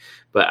point.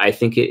 But I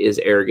think it is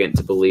arrogant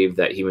to believe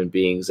that human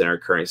beings in our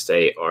current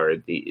state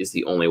is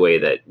the only way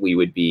that we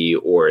would be,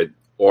 or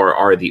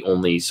are the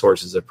only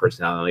sources of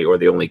personality, or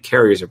the only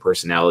carriers of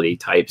personality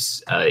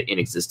types in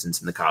existence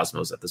in the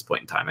cosmos at this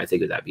point in time. I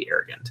think that'd be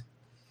arrogant.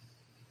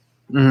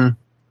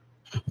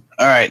 Mm-hmm.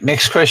 All right,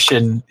 next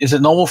question. Is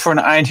it normal for an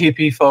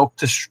INTP folk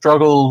to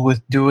struggle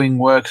with doing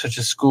work such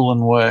as school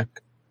and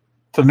work?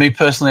 For me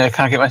personally, I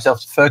can't get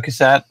myself to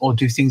focus at or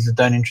do things that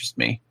don't interest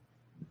me.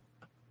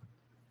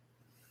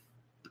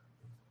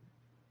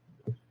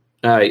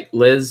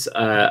 Liz,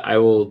 I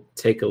will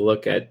take a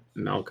look at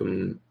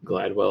Malcolm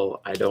Gladwell.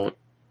 I don't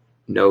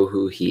know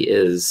who he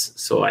is,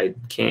 so I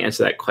can't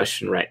answer that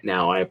question right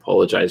now. I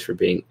apologize for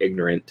being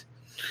ignorant.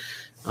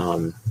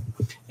 Jab,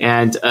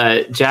 can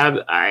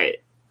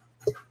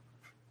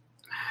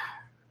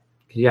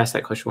you ask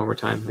that question one more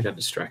time? I got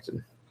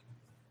distracted.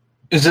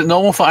 Is it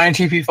normal for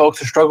INTP folks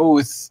to struggle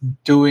with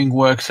doing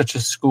work such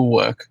as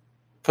schoolwork?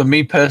 For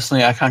me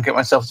personally, I can't get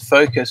myself to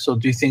focus or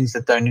do things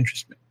that don't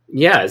interest me.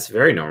 Yeah, it's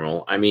very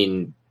normal. I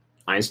mean,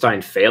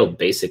 Einstein failed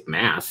basic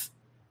math,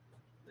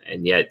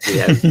 and yet we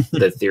have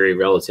the theory of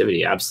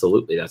relativity.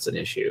 Absolutely, that's an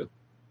issue.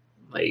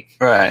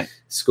 Right.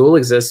 School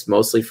exists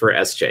mostly for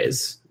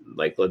SJs.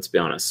 Let's be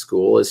honest,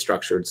 school is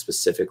structured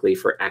specifically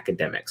for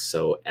academics.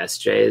 So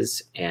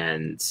SJs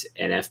and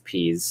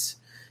NFPs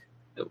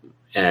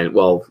and,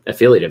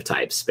 affiliative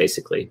types,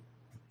 basically.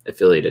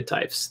 Affiliated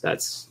types.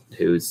 That's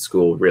who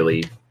school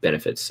really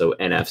benefits. So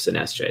NFs and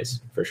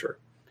SJs, for sure.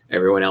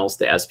 Everyone else,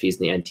 the SPs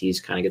and the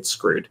NTs, kind of get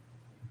screwed.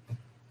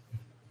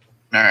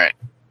 All right.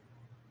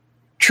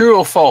 True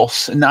or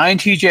false? An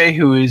INTJ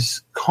who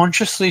is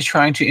consciously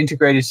trying to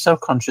integrate his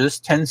subconscious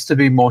tends to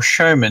be more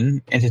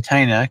showman,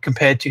 entertainer,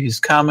 compared to his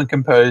calm and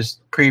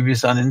composed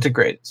previous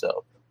unintegrated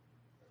self.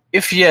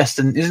 If yes,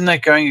 then isn't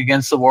that going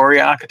against the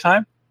warrior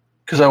archetype?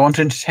 Because I want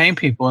to entertain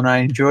people and I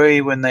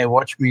enjoy when they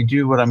watch me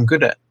do what I'm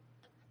good at.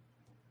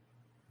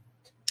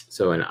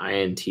 So an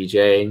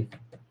INTJ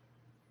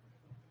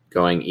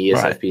going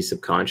ESFP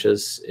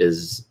subconscious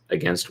is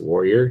against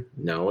warrior?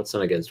 No, it's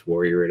not against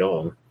warrior at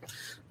all.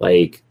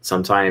 Like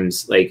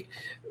sometimes, like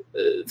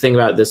think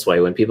about it this way: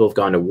 when people have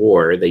gone to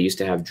war, they used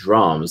to have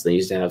drums, they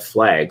used to have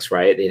flags,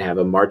 right? They'd have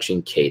a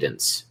marching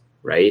cadence,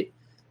 right?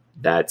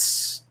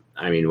 That's,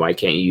 I mean, why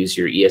can't you use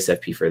your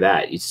ESFP for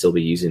that? You'd still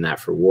be using that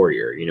for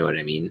warrior. You know what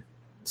I mean?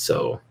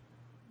 So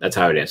that's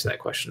how I would answer that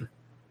question.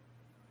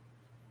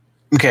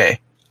 Okay.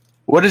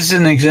 What is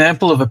an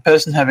example of a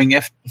person having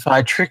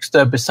FI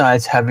trickster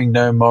besides having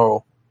no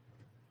moral?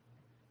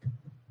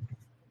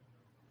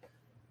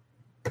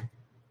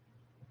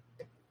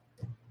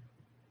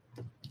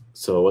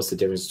 So what's the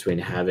difference between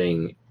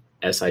having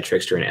SI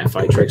trickster and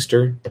FI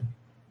trickster?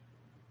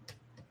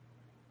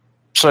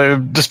 So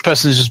this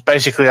person is just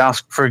basically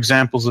asking for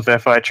examples of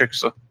FI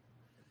trickster.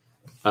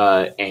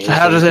 How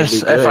does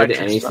this FI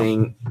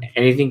trickster?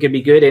 Anything could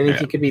be good,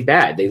 anything could be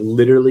bad. They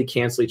literally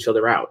cancel each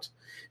other out.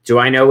 Do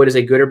I know what is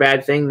a good or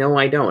bad thing? No,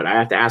 I don't. I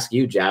have to ask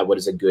you, Jab, what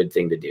is a good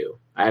thing to do?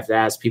 I have to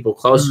ask people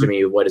close to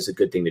me what is a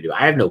good thing to do.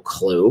 I have no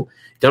clue.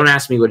 Don't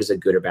ask me what is a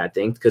good or bad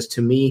thing, because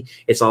to me,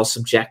 it's all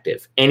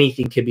subjective.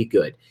 Anything could be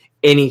good.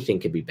 Anything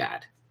could be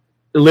bad.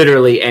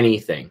 Literally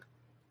anything.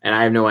 And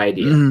I have no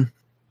idea.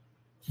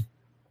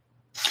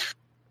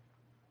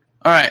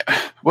 All right.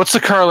 What's the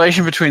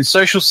correlation between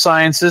social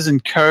sciences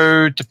and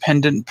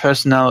codependent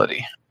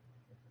personality?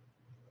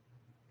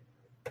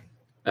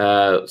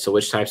 So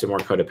which types are more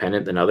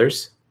codependent than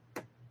others?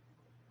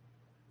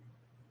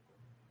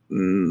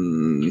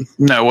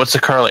 No, what's the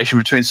correlation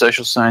between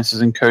social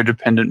sciences and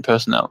codependent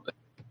personality?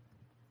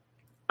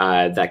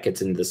 That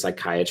gets into the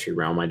psychiatry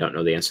realm. I don't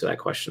know the answer to that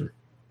question.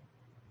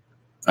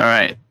 All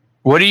right.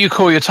 What do you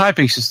call your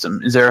typing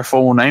system? Is there a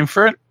formal name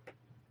for it?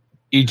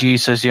 E.g.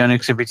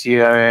 Socionics,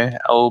 CBTI,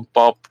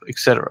 LBOP,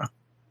 etc.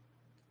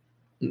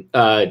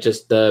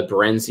 Just the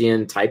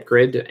Berenzian type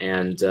grid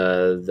and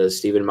the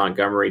Stephen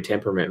Montgomery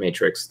temperament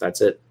matrix.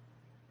 That's it.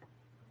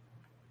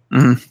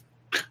 How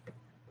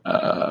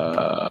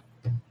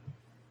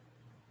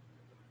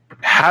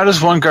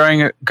does one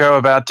go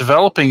about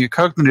developing a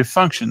cognitive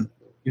function?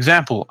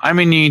 Example, I'm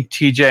an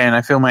ENTJ and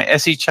I feel my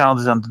SE child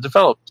is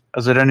underdeveloped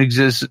as I don't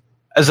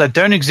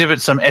exhibit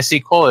some SE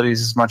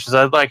qualities as much as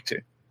I'd like to.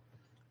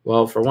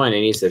 Well, for one,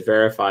 he needs to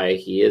verify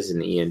he is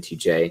an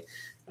ENTJ.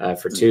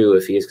 For two,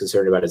 if he is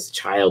concerned about his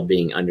child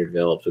being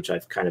underdeveloped, which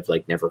I've kind of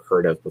like never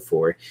heard of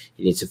before,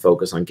 he needs to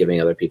focus on giving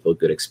other people a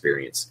good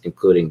experience,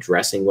 including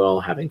dressing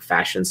well, having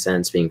fashion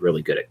sense, being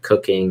really good at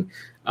cooking,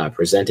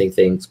 presenting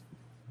things,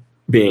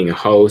 being a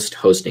host,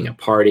 hosting a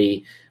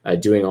party,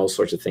 doing all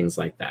sorts of things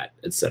like that,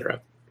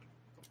 etc.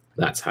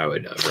 That's how I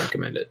would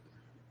recommend it.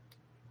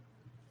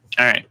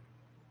 All right.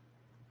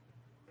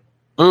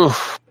 Ooh.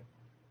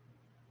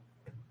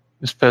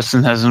 This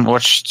person hasn't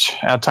watched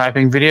our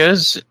typing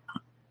videos.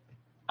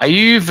 Are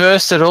you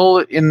versed at all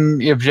in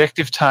the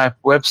Objective Type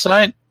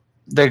website?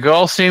 Their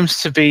goal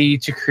seems to be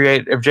to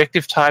create an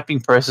objective typing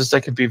process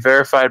that can be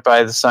verified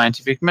by the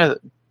scientific method.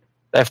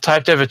 They've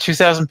typed over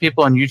 2,000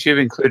 people on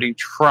YouTube, including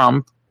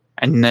Trump,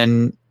 and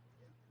then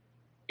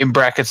in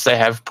brackets they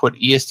have put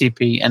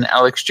ESTP and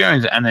Alex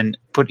Jones, and then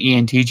put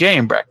ENTJ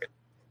in bracket.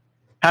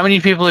 How many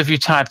people have you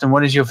typed, and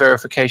what is your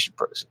verification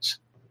process?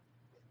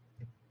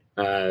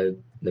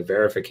 The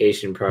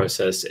verification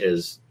process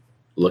is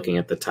looking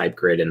at the type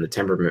grid and the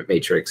temperament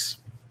matrix.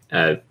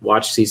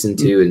 Watch season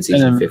 2 and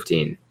season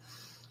 15.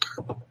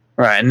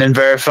 Right, and then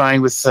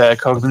verifying with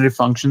cognitive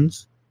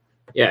functions.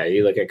 Yeah,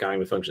 you look at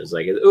cognitive functions.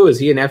 Like, is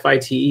he an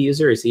FITE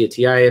user? Is he a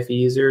TIFE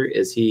user?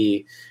 Is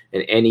he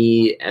an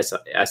NE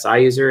SI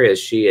user? Is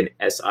she an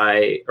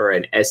SI or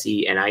an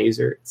SENI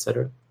user,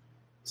 etc.?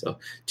 So,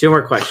 2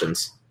 more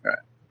questions. All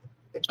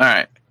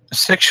right.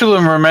 Sexual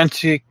and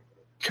romantic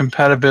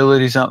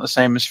compatibilities aren't the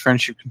same as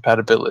friendship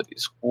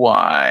compatibilities.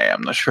 Why?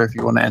 I'm not sure if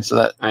you want to answer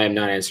that. I am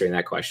not answering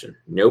that question.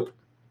 Nope.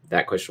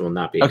 That question will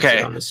not be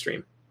answered on this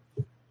stream.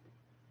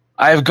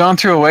 I have gone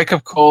through a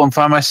wake-up call and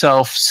find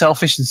myself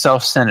selfish and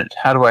self-centered.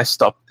 How do I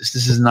stop this?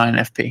 This is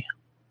 9FP.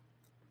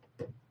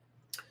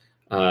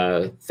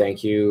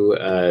 Thank you,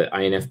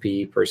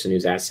 INFP person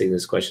who's asking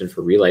this question,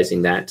 for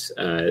realizing that.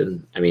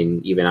 I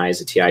mean, even I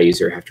as a TI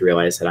user have to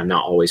realize that I'm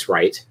not always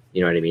right.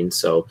 You know what I mean?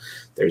 So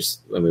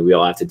we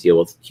all have to deal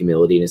with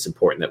humility, and it's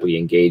important that we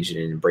engage and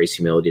embrace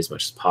humility as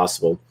much as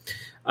possible.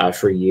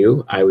 For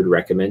you, I would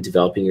recommend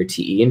developing your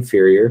TE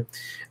inferior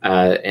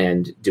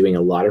and doing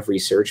a lot of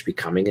research,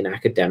 becoming an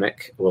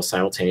academic while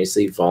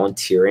simultaneously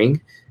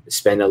volunteering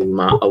spend a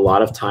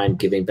lot of time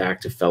giving back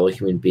to fellow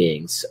human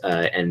beings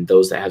and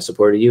those that have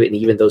supported you, and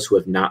even those who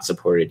have not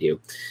supported you.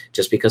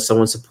 Just because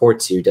someone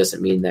supports you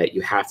doesn't mean that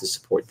you have to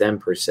support them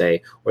per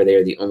se, or they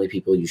are the only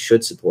people you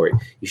should support.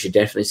 You should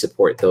definitely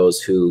support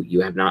those who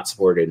you have not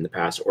supported in the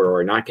past or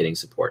are not getting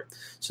support.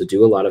 So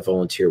do a lot of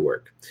volunteer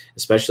work,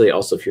 especially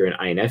also if you're an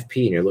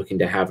INFP and you're looking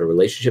to have a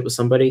relationship with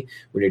somebody.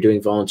 When you're doing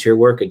volunteer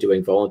work and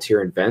doing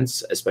volunteer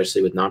events,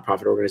 especially with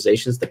nonprofit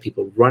organizations, the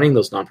people running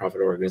those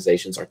nonprofit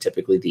organizations are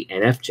typically the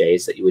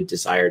NFJs that you would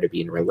desire to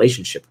be in a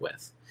relationship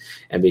with.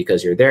 And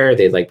because you're there,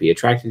 they'd like be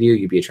attracted to you,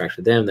 you'd be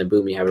attracted to them, then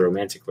boom, you have a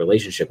romantic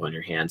relationship on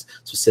your hands,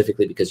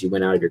 specifically because you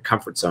went out of your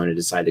comfort zone and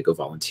decided to go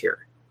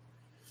volunteer.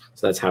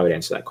 So that's how I would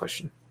answer that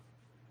question.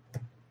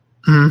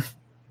 Mm-hmm.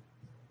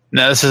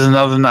 Now, this is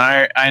another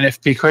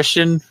INFP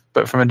question,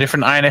 but from a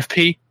different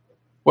INFP.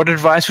 What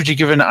advice would you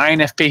give an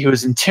INFP who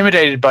is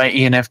intimidated by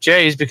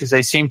ENFJs because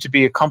they seem to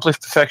be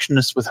accomplished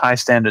perfectionists with high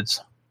standards?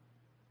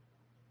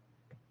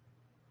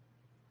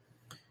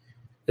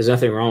 There's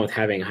nothing wrong with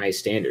having high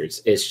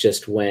standards. It's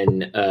just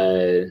when,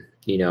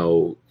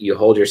 you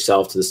hold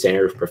yourself to the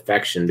standard of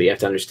perfection, but you have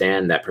to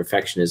understand that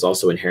perfection is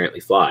also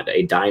inherently flawed.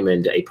 A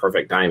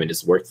perfect diamond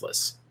is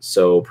worthless.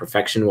 So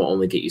perfection will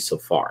only get you so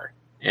far.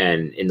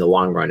 And in the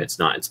long run, it's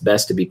not. It's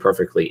best to be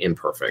perfectly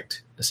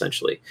imperfect,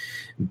 essentially.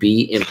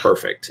 Be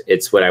imperfect.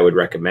 It's what I would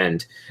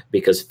recommend,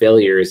 because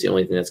failure is the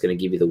only thing that's going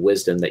to give you the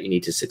wisdom that you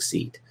need to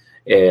succeed.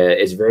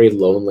 It's very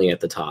lonely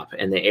at the top,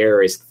 and the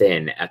air is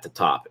thin at the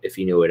top, if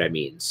you know what I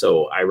mean.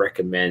 So I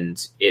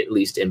recommend at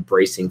least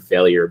embracing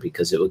failure,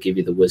 because it will give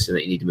you the wisdom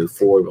that you need to move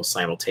forward while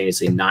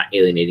simultaneously not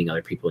alienating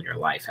other people in your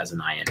life as an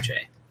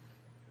INJ.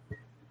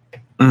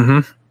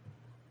 Mm-hmm.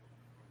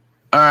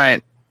 All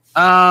right. Do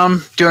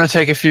you want to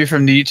take a few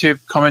from the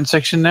YouTube comment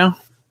section now?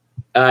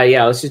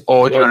 Yeah, let's just.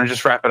 Or do you want to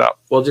just wrap it up?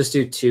 We'll just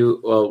do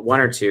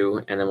one or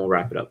two, and then we'll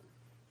wrap it up.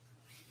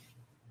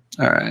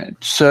 All right.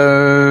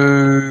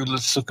 So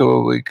let's look at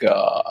what we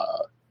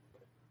got.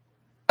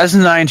 As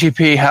an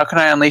INTP, how can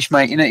I unleash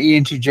my inner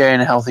ENTJ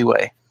in a healthy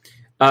way?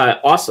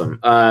 Awesome.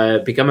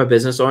 Become a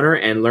business owner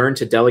and learn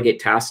to delegate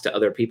tasks to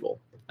other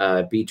people.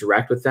 Be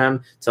direct with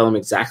them. Tell them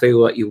exactly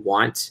what you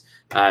want.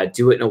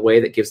 Do it in a way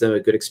that gives them a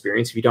good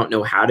experience. If you don't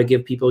know how to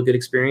give people a good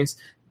experience,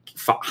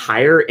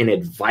 hire an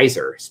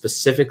advisor,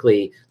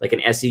 specifically like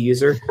an SE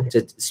user,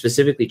 to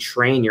specifically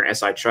train your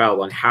SI child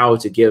on how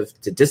to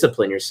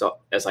discipline your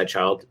SI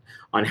child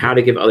on how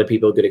to give other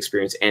people a good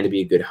experience and to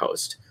be a good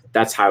host.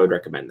 That's how I would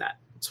recommend that.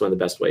 It's one of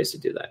the best ways to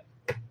do that.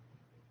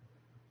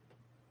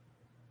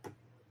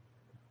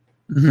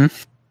 Mm-hmm.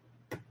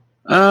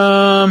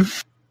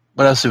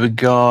 What else have we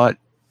got?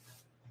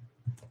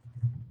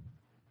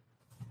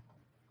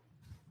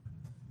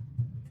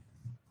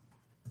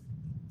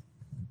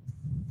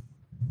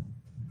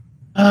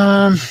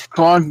 Come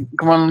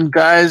on,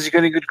 guys. You got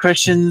any good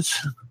questions?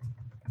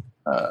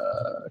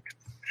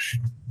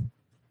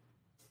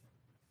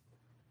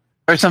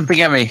 Throw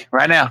something at me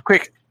right now,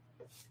 quick.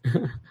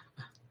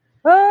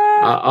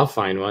 I'll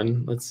find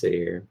one. Let's see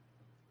here.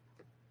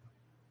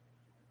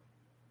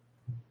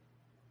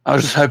 I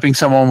was just hoping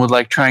someone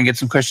would try and get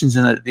some questions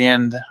in at the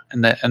end,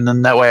 and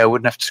then that way I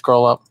wouldn't have to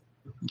scroll up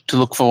to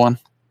look for one.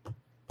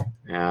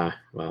 Yeah,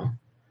 well,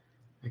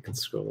 I can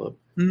scroll up.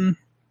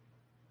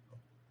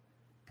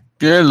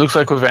 Yeah, it looks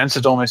like we've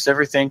answered almost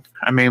everything.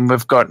 I mean,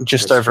 we've got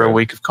just over a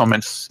week of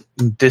comments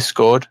in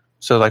Discord,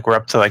 so we're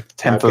up to the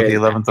 10th or the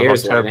 11th of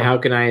October. How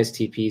can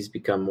ISTPs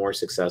become more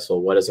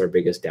successful? What is our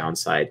biggest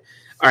downside?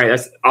 All right,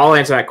 I'll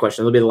answer that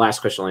question. It'll be the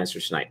last question I'll answer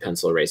tonight,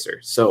 Pencil Eraser.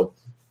 So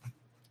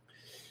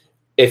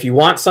if you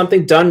want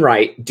something done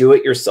right, do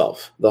it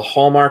yourself. The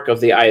hallmark of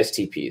the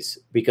ISTPs,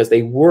 because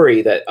they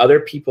worry that other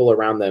people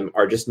around them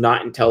are just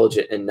not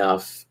intelligent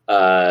enough,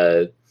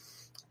 they're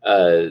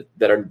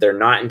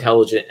not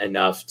intelligent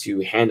enough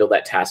to handle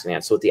that task in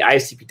hand. So what the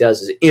ISTP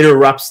does is it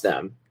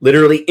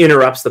literally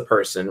interrupts the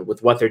person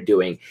with what they're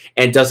doing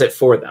and does it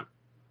for them.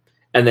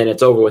 And then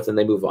it's over with and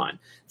they move on.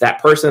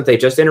 That person that they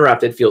just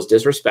interrupted feels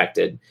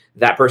disrespected.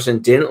 That person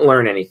didn't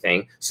learn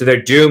anything. So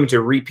they're doomed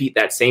to repeat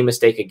that same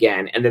mistake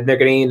again. And then they're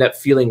going to end up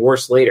feeling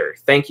worse later.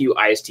 Thank you,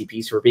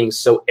 ISTPs, for being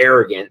so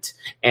arrogant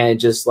and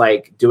just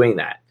doing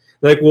that.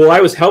 Well, I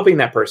was helping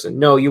that person.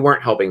 No, you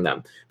weren't helping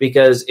them,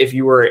 because if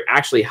you were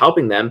actually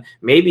helping them,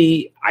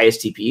 maybe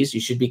ISTPs, you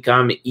should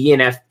become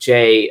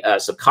ENFJ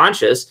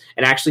subconscious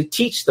and actually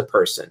teach the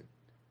person.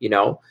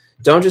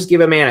 Don't just give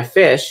a man a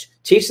fish.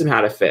 Teach them how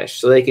to fish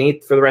so they can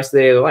eat for the rest of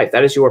their life.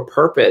 That is your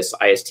purpose,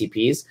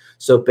 ISTPs.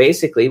 So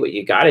basically what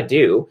you got to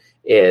do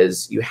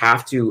is you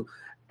have to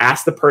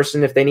ask the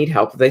person if they need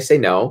help. If they say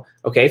no,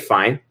 okay,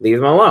 fine, leave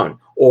them alone.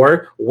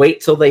 Or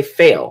wait till they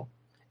fail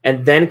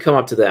and then come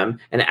up to them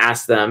and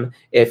ask them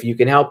if you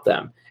can help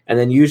them. And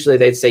then usually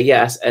they'd say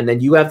yes. And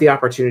then you have the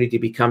opportunity to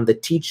become the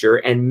teacher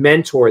and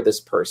mentor this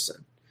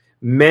person.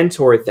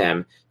 Mentor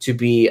them to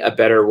be a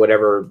better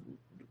whatever.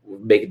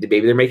 Maybe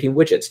they're making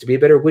widgets, to be a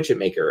better widget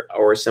maker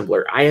or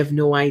assembler. I have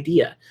no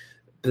idea.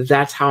 But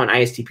that's how an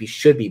ISTP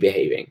should be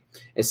behaving.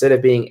 Instead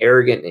of being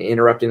arrogant and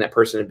interrupting that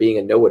person and being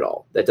a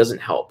know-it-all. That doesn't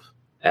help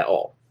at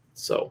all.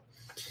 So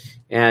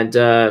And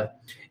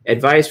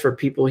advice for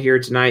people here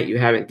tonight you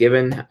haven't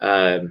given.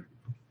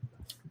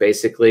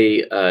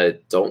 Basically,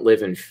 don't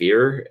live in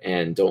fear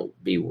and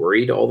don't be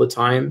worried all the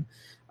time.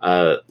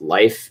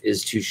 Life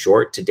is too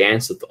short to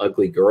dance with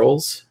ugly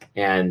girls.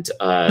 And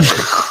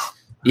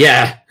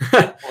yeah.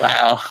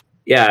 Wow.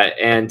 Yeah,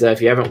 and if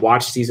you haven't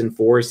watched season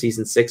 4,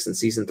 season 6, and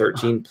season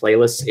 13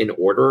 playlists in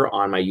order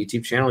on my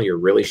YouTube channel, you're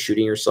really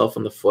shooting yourself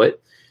in the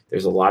foot.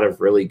 There's a lot of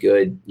really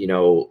good,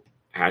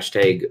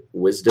 hashtag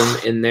wisdom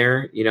in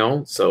there,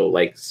 so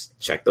like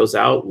check those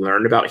out,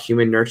 learn about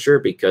human nurture,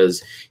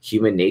 because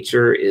human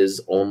nature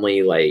is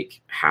only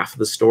like half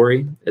the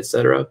story,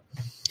 etc.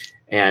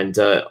 And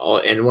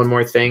one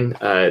more thing,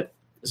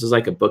 this is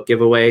like a book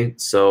giveaway,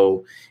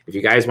 so if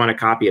you guys want a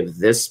copy of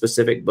this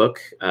specific book,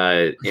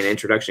 in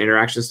Introduction to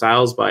Interaction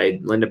Styles by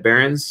Linda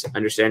Behrens,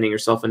 Understanding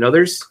Yourself and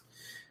Others,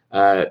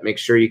 make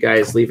sure you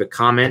guys leave a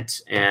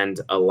comment and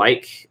a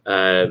like,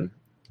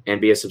 and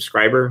be a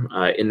subscriber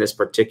in this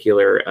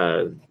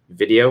particular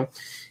video.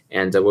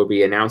 And we'll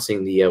be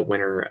announcing the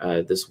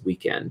winner this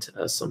weekend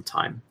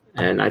sometime.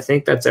 And I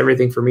think that's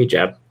everything for me,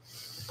 Jeb.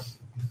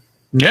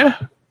 Yeah.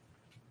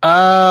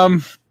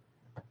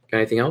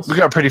 Anything else? We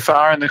got pretty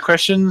far in the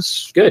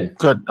questions. Good.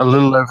 Got a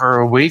little over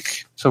a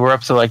week. So we're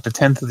up to like the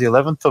 10th or the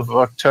 11th of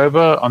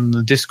October on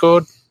the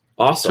Discord.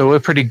 Awesome. So we're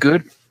pretty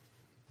good.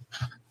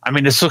 I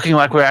mean, it's looking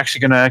like we're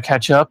actually going to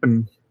catch up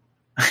and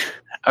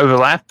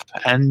overlap,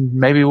 and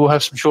maybe we'll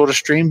have some shorter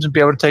streams and be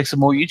able to take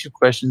some more YouTube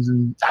questions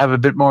and have a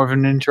bit more of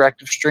an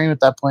interactive stream at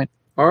that point.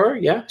 Or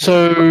yeah,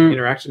 so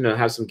interaction to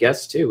have some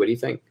guests too. What do you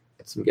think?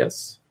 Some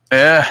guests?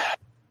 Yeah.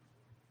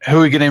 Who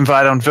are we going to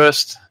invite on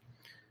first?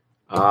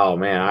 Oh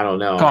man, I don't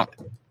know. Come on.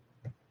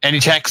 Any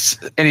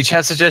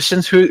chat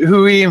suggestions? Who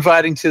are we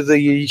inviting to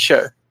the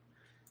show?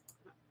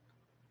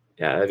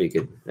 Yeah, that'd be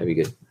good. That'd be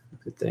good.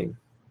 Good thing.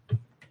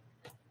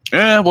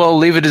 Yeah, well,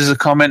 leave it as a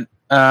comment.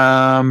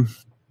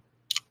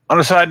 On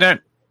a side note,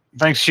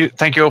 thank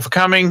you all for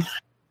coming.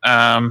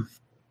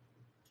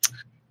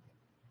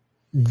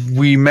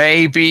 We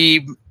may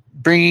be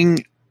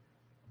bringing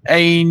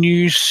a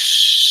new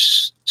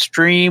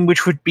stream,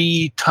 which would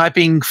be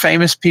typing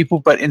famous people,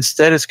 but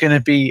instead it's going to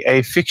be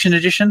a fiction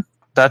edition.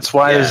 That's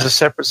why there's a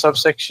separate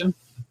subsection.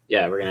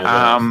 Yeah, we're going to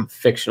have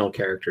fictional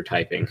character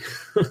typing.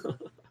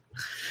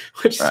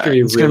 Which is going to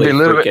be really a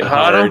little bit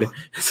hard. It's going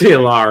to be a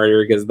lot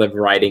harder because the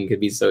writing could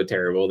be so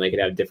terrible and they could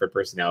have different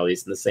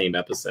personalities in the same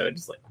episode.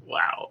 It's like,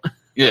 wow.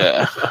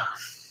 Yeah.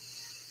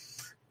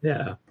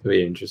 Yeah, it'll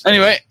be interesting.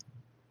 Anyway,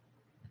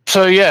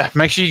 so yeah,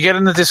 make sure you get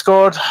in the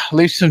Discord,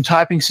 leave some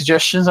typing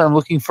suggestions. I'm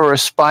looking for a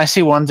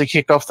spicy one to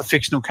kick off the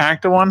fictional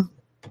character one.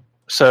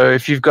 So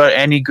if you've got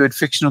any good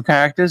fictional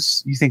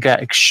characters you think are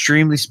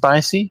extremely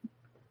spicy,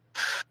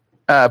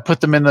 put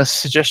them in the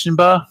suggestion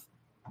bar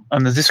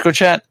on the Discord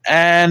chat.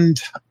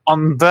 And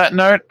on that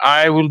note,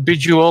 I will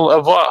bid you all au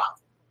revoir.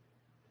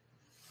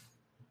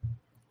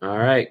 All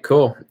right,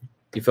 cool.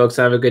 You folks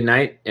have a good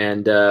night,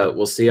 and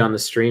we'll see you on the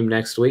stream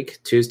next week.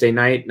 Tuesday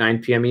night,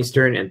 9 p.m.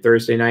 Eastern, and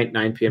Thursday night,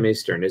 9 p.m.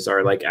 Eastern is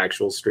our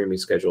actual streaming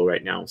schedule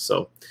right now.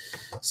 So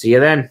see you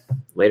then.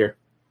 Later.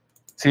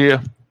 See you.